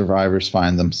the survivors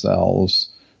find themselves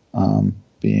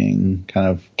being kind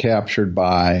of captured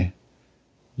by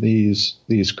these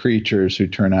creatures who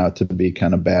turn out to be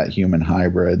kind of bat-human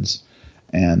hybrids,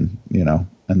 and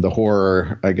the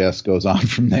horror, I guess, goes on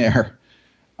from there.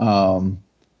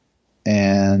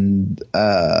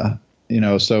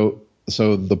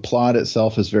 So the plot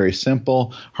itself is very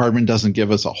simple. Hardman doesn't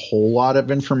give us a whole lot of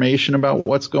information about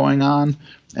what's going on,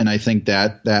 and I think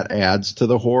that adds to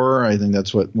the horror. I think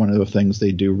that's one of the things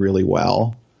they do really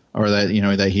well, or that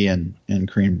he and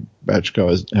Corinne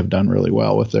Bechko have done really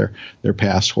well with their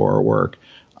past horror work.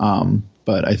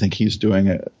 But I think he's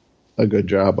doing a good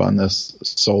job on this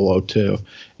solo too,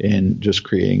 in just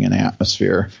creating an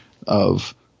atmosphere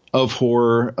of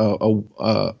horror,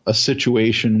 a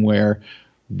situation where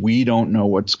we don't know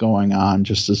what's going on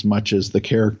just as much as the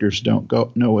characters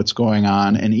don't know what's going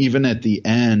on. And even at the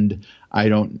end,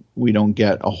 we don't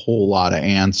get a whole lot of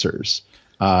answers.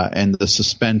 And the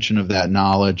suspension of that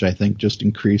knowledge, I think, just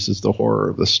increases the horror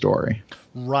of the story.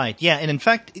 Right. Yeah. And in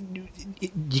fact,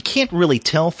 you can't really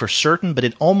tell for certain, but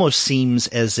it almost seems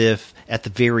as if at the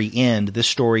very end, this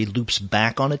story loops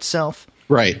back on itself.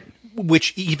 Right.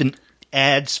 Which even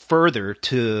adds further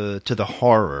to the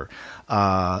horror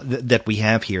that we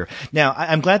have here. Now,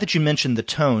 I'm glad that you mentioned the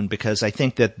tone, because I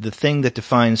think that the thing that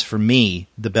defines for me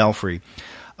the Belfry,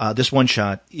 this one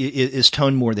shot, is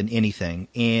tone more than anything.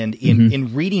 And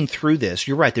in reading through this,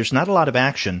 you're right, there's not a lot of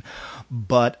action,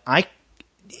 but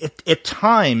at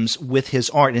times with his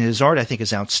art, and his art I think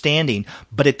is outstanding,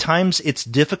 but at times it's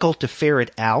difficult to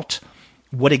ferret out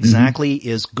what exactly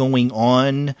is going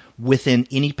on within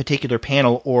any particular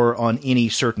panel or on any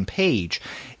certain page.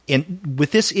 And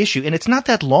with this issue, and it's not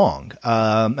that long.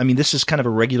 This is kind of a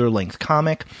regular length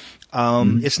comic.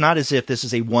 It's not as if this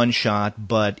is a one shot,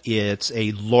 but it's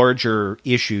a larger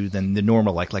issue than the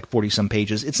normal, like 40 some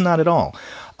pages. It's not at all.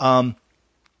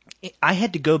 I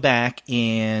had to go back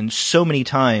and so many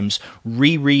times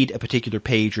reread a particular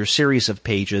page or series of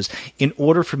pages in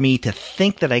order for me to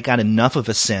think that I got enough of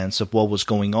a sense of what was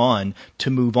going on to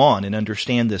move on and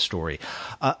understand this story.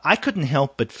 I couldn't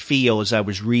help but feel, as I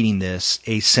was reading this,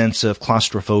 a sense of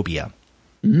claustrophobia.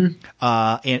 Mm-hmm.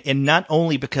 And not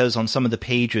only because on some of the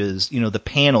pages, the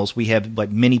panels, we have like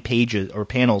many pages or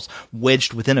panels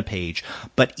wedged within a page,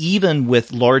 but even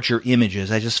with larger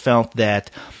images, I just felt that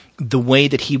the way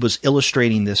that he was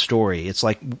illustrating this story, it's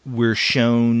like we're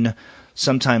shown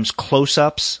sometimes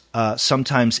close-ups,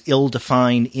 sometimes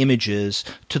ill-defined images,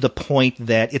 to the point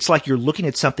that it's like you're looking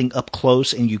at something up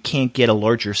close and you can't get a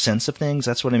larger sense of things.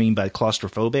 That's what I mean by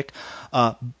claustrophobic.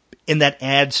 And that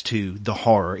adds to the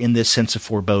horror in this sense of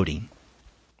foreboding.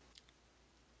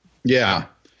 Yeah,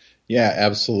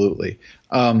 absolutely.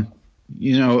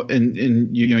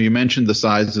 You mentioned the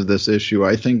size of this issue.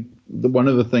 I think one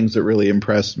of the things that really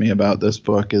impressed me about this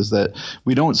book is that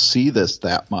we don't see this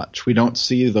that much. We don't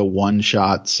see the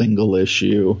one-shot, single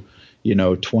issue,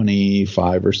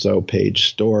 25 or so page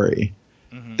story.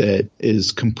 Mm-hmm. that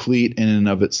is complete in and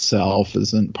of itself,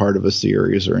 isn't part of a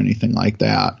series or anything like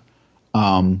that.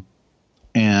 And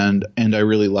I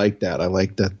really like that. I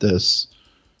like that this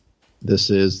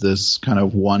is this kind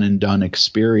of one and done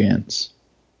experience.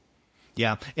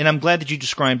 Yeah, and I'm glad that you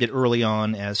described it early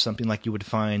on as something like you would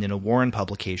find in a Warren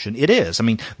publication. It is. I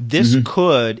mean, this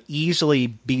could easily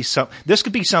be this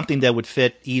could be something that would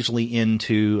fit easily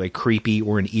into a creepy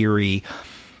or an eerie,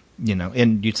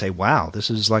 and you'd say, wow, this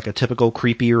is like a typical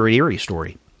creepy or eerie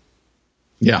story.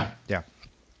 Yeah. Yeah.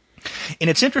 And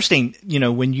it's interesting,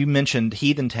 when you mentioned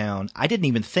Heathen Town, I didn't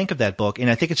even think of that book, and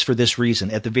I think it's for this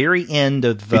reason. At the very end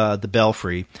of the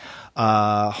Belfry,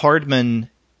 Hardman,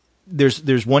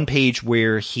 there's one page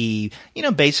where he,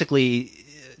 basically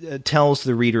tells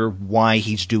the reader why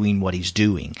he's doing what he's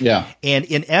doing. Yeah. And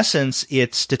in essence,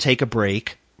 it's to take a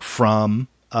break from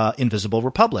Invisible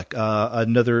Republic,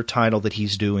 another title that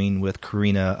he's doing with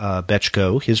Karina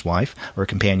Bechko, his wife or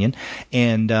companion,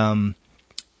 and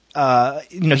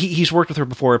he's worked with her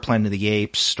before at Planet of the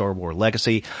Apes, Star Wars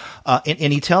Legacy,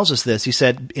 and he tells us this. He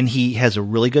said, and he has a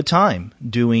really good time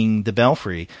doing the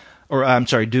Belfry,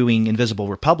 doing Invisible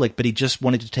Republic, but he just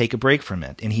wanted to take a break from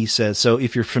it. And he says, so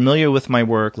if you're familiar with my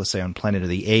work, let's say on Planet of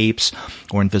the Apes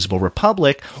or Invisible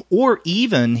Republic, or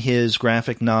even his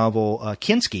graphic novel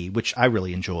Kinski, which I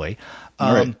really enjoy,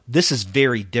 right. This is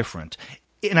very different.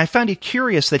 And I found it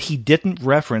curious that he didn't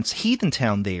reference Heathen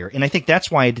Town there, and I think that's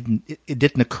why it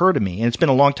didn't occur to me. And it's been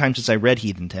a long time since I read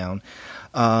Heathen Town,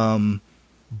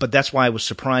 but that's why I was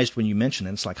surprised when you mentioned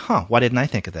it. It's like, why didn't I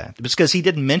think of that? It's because he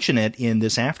didn't mention it in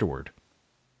this afterword.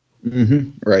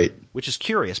 Mm-hmm. Right. Which is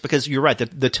curious, because you're right.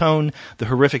 The tone, the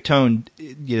horrific tone,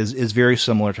 is very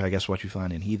similar to, I guess, what you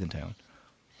find in Heathen Town.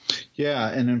 Yeah,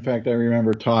 and in fact, I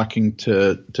remember talking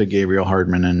to Gabriel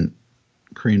Hardman and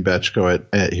Karina Bechko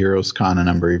at Heroes Con a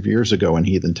number of years ago when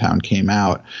Heathen Town came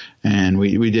out, and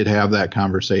we did have that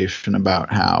conversation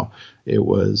about how it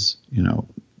was,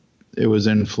 it was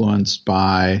influenced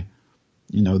by,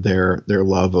 their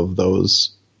love of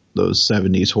those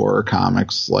 70s horror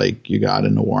comics like you got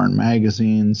in the Warren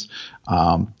magazines.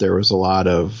 There was a lot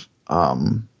of,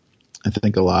 Bernie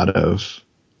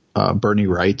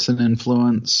Wrightson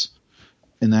influence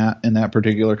in that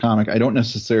particular comic. I don't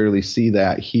necessarily see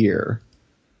that here.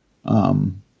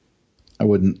 I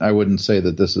wouldn't say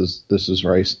that this is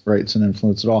Wrightson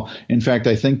influence at all. In fact,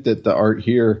 I think that the art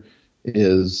here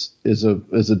is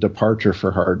a departure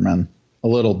for Hardman a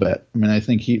little bit. I mean, I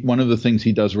think one of the things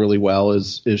he does really well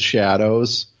is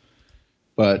shadows,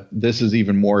 but this is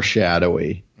even more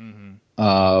shadowy.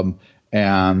 Mm-hmm.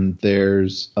 And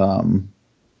there's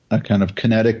a kind of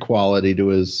kinetic quality to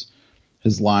his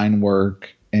line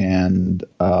work and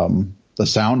the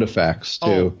sound effects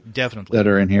too, definitely, that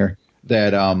are in here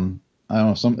that I don't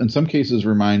know, in some cases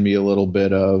remind me a little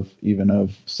bit of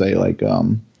say like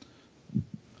Bill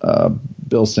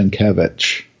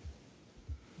Sienkiewicz.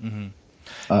 Mm-hmm.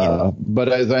 But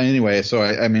anyway, so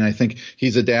I think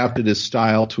he's adapted his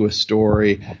style to a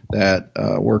story that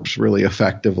works really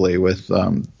effectively with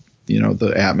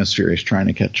the atmosphere he's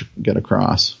trying to get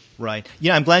across. Right.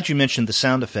 Yeah, I'm glad you mentioned the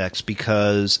sound effects,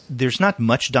 because there's not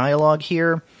much dialogue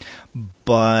here,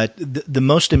 but the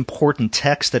most important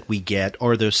text that we get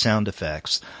are those sound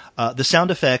effects. The sound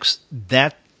effects,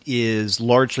 that is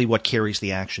largely what carries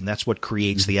the action. That's what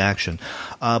creates the action.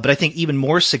 But I think even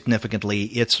more significantly,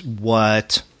 it's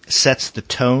what sets the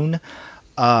tone.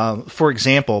 For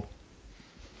example,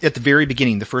 at the very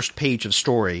beginning, the first page of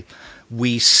story,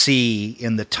 we see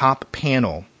in the top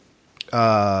panel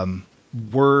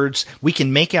words. We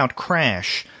can make out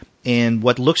crash and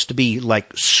what looks to be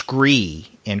like scree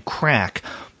and crack,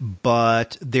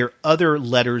 but there are other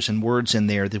letters and words in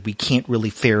there that we can't really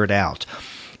ferret out.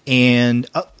 And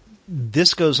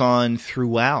this goes on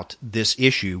throughout this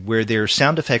issue, where there are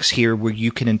sound effects here where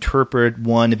you can interpret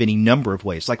one of any number of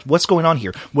ways. Like, what's going on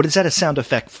here? What is that a sound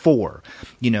effect for?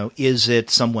 Is it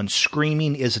someone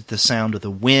screaming? Is it the sound of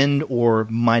the wind? Or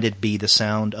might it be the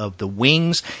sound of the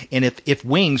wings? And if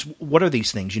wings, what are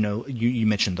these things? You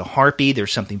mentioned the harpy.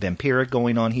 There's something vampiric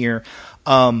going on here.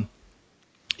 And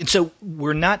so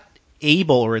we're not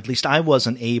able, or at least I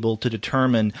wasn't able, to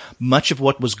determine much of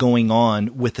what was going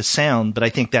on with the sound. But I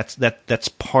think that's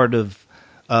part of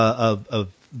the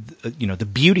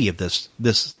beauty of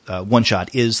this one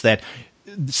shot, is that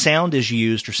sound is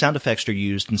used, or sound effects are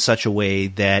used in such a way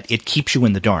that it keeps you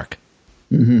in the dark.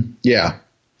 Mm-hmm. Yeah.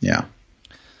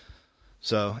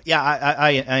 So yeah,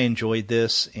 I enjoyed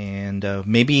this, and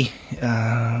maybe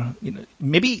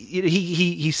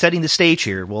he's setting the stage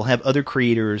here. We'll have other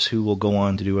creators who will go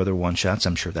on to do other one shots.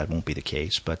 I'm sure that won't be the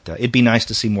case, but it'd be nice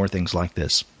to see more things like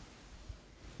this.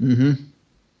 Mm-hmm.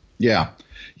 Yeah,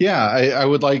 Yeah, I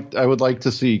would like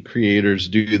to see creators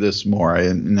do this more.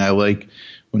 And I like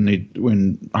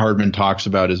when Hardman talks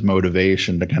about his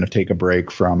motivation to kind of take a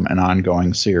break from an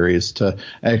ongoing series to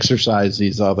exercise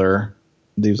these other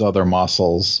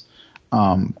muscles.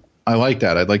 I like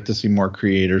that. I'd like to see more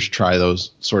creators try those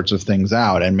sorts of things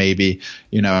out, and maybe,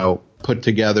 put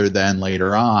together then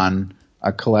later on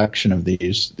a collection of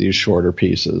these shorter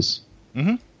pieces,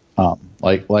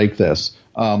 like this.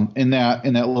 In that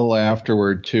little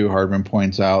afterword too, Hardman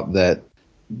points out that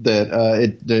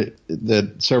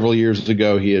several years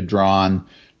ago he had drawn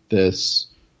this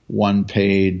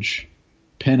one-page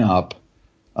pinup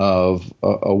of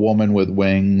a woman with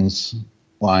wings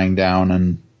lying down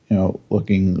and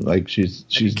looking like she's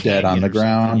dead on the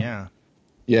ground.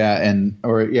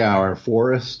 Or a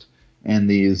forest, and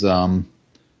these and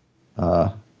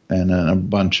a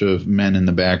bunch of men in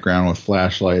the background with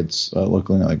flashlights,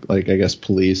 looking like I guess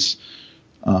police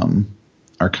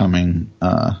are coming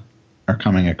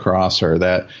across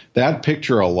her. That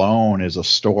picture alone is a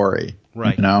story,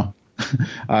 right?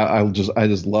 I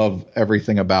just love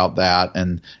everything about that,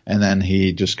 and then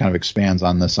he just kind of expands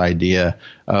on this idea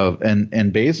of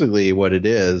and basically what it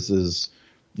is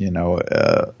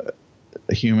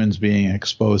humans being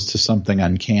exposed to something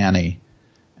uncanny,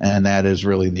 and that is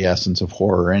really the essence of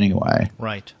horror anyway.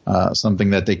 Right.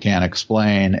 Something that they can't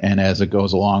explain, and as it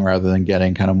goes along, rather than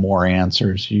getting kind of more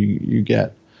answers, you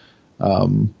get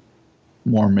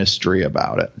more mystery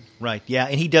about it. Right. Yeah,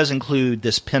 and he does include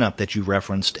this pinup that you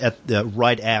referenced at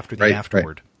right after the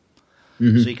afterword, so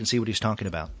you can see what he's talking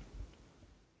about.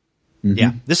 Mm-hmm.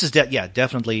 Yeah, this is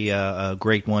definitely a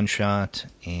great one shot,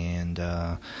 and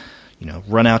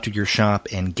run out to your shop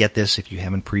and get this if you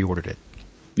haven't pre-ordered it.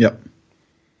 Yep.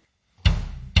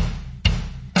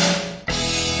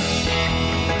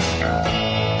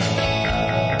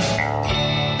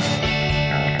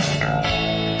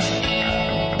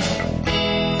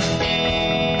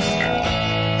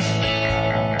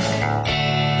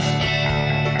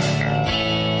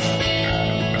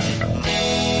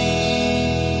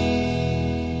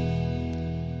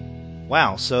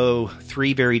 Wow, so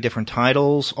 3 very different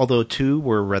titles, although 2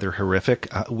 were rather horrific.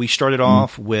 We started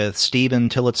off with Stephen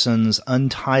Tillotson's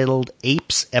Untitled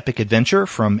Ape's Epic Adventure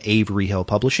from Avery Hill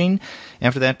Publishing.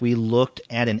 After that, we looked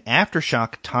at an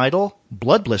AfterShock title,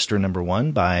 Blood Blister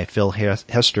 #1 by Phil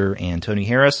Hester and Tony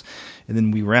Harris. And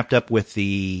then we wrapped up with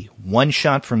the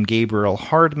one-shot from Gabriel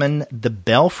Hardman, The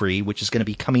Belfry, which is going to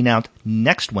be coming out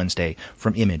next Wednesday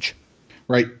from Image.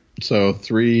 Right. So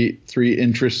three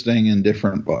interesting and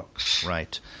different books.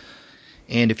 Right.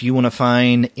 And if you want to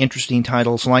find interesting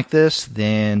titles like this,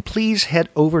 then please head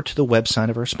over to the website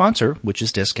of our sponsor, which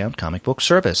is Discount Comic Book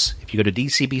Service. If you go to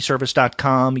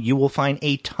dcbservice.com, you will find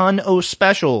a ton of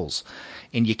specials.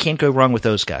 And you can't go wrong with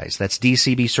those guys. That's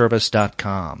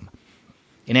dcbservice.com.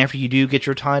 And after you do get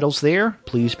your titles there,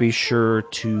 please be sure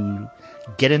to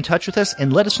get in touch with us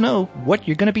and let us know what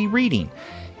you're going to be reading.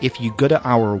 If you go to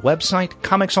our website,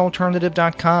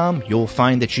 comicsalternative.com, you'll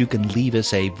find that you can leave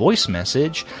us a voice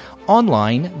message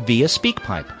online via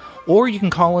SpeakPipe. Or you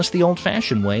can call us the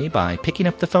old-fashioned way by picking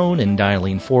up the phone and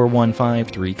dialing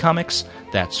 415-3-COMICS.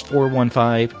 That's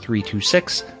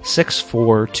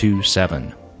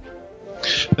 415-326-6427.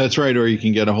 That's right, or you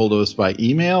can get a hold of us by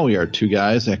email. We are 2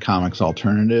 guys at Comics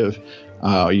Alternative.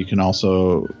 You can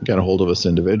also get a hold of us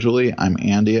individually. I'm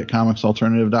Andy at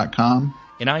comicsalternative.com.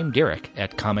 And I'm Derek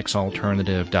at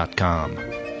comicsalternative.com.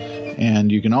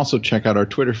 And you can also check out our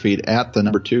Twitter feed at the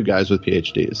 #2 Guys with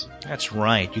PhDs. That's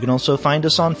right. You can also find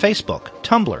us on Facebook,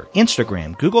 Tumblr,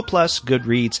 Instagram, Google+,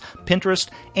 Goodreads, Pinterest,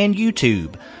 and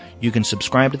YouTube. You can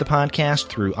subscribe to the podcast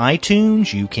through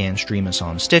iTunes. You can stream us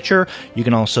on Stitcher. You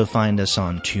can also find us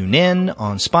on TuneIn,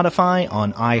 on Spotify,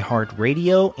 on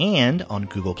iHeartRadio, and on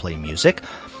Google Play Music.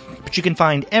 But you can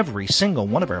find every single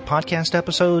one of our podcast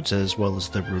episodes, as well as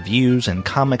the reviews and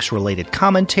comics-related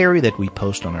commentary that we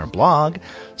post on our blog,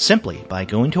 simply by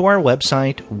going to our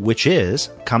website, which is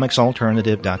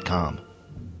comicsalternative.com.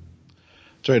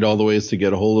 That's right. All the ways to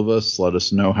get a hold of us, let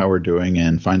us know how we're doing,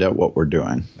 and find out what we're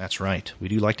doing. That's right. We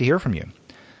do like to hear from you.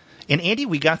 And Andy,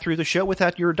 we got through the show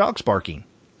without your dogs barking.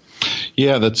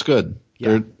 Yeah, that's good.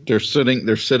 Yeah. They're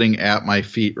sitting at my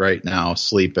feet right now,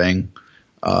 sleeping.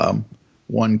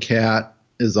 One cat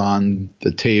is on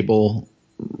the table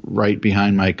right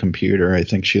behind my computer. I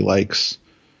think she likes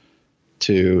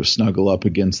to snuggle up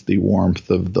against the warmth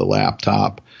of the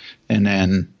laptop. And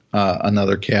then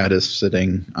another cat is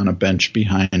sitting on a bench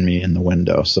behind me in the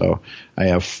window. So I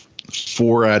have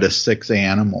 4 out of 6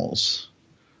 animals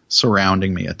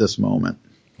surrounding me at this moment.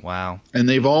 Wow. And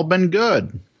they've all been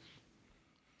good.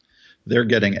 They're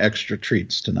getting extra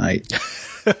treats tonight.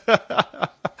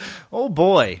 Oh,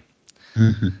 boy.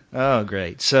 Oh,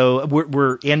 great. So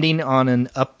we're ending on an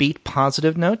upbeat,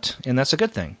 positive note, and that's a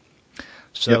good thing.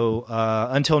 So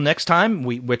until next time,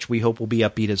 which we hope will be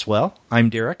upbeat as well, I'm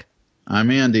Derek.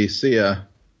 I'm Andy. See ya.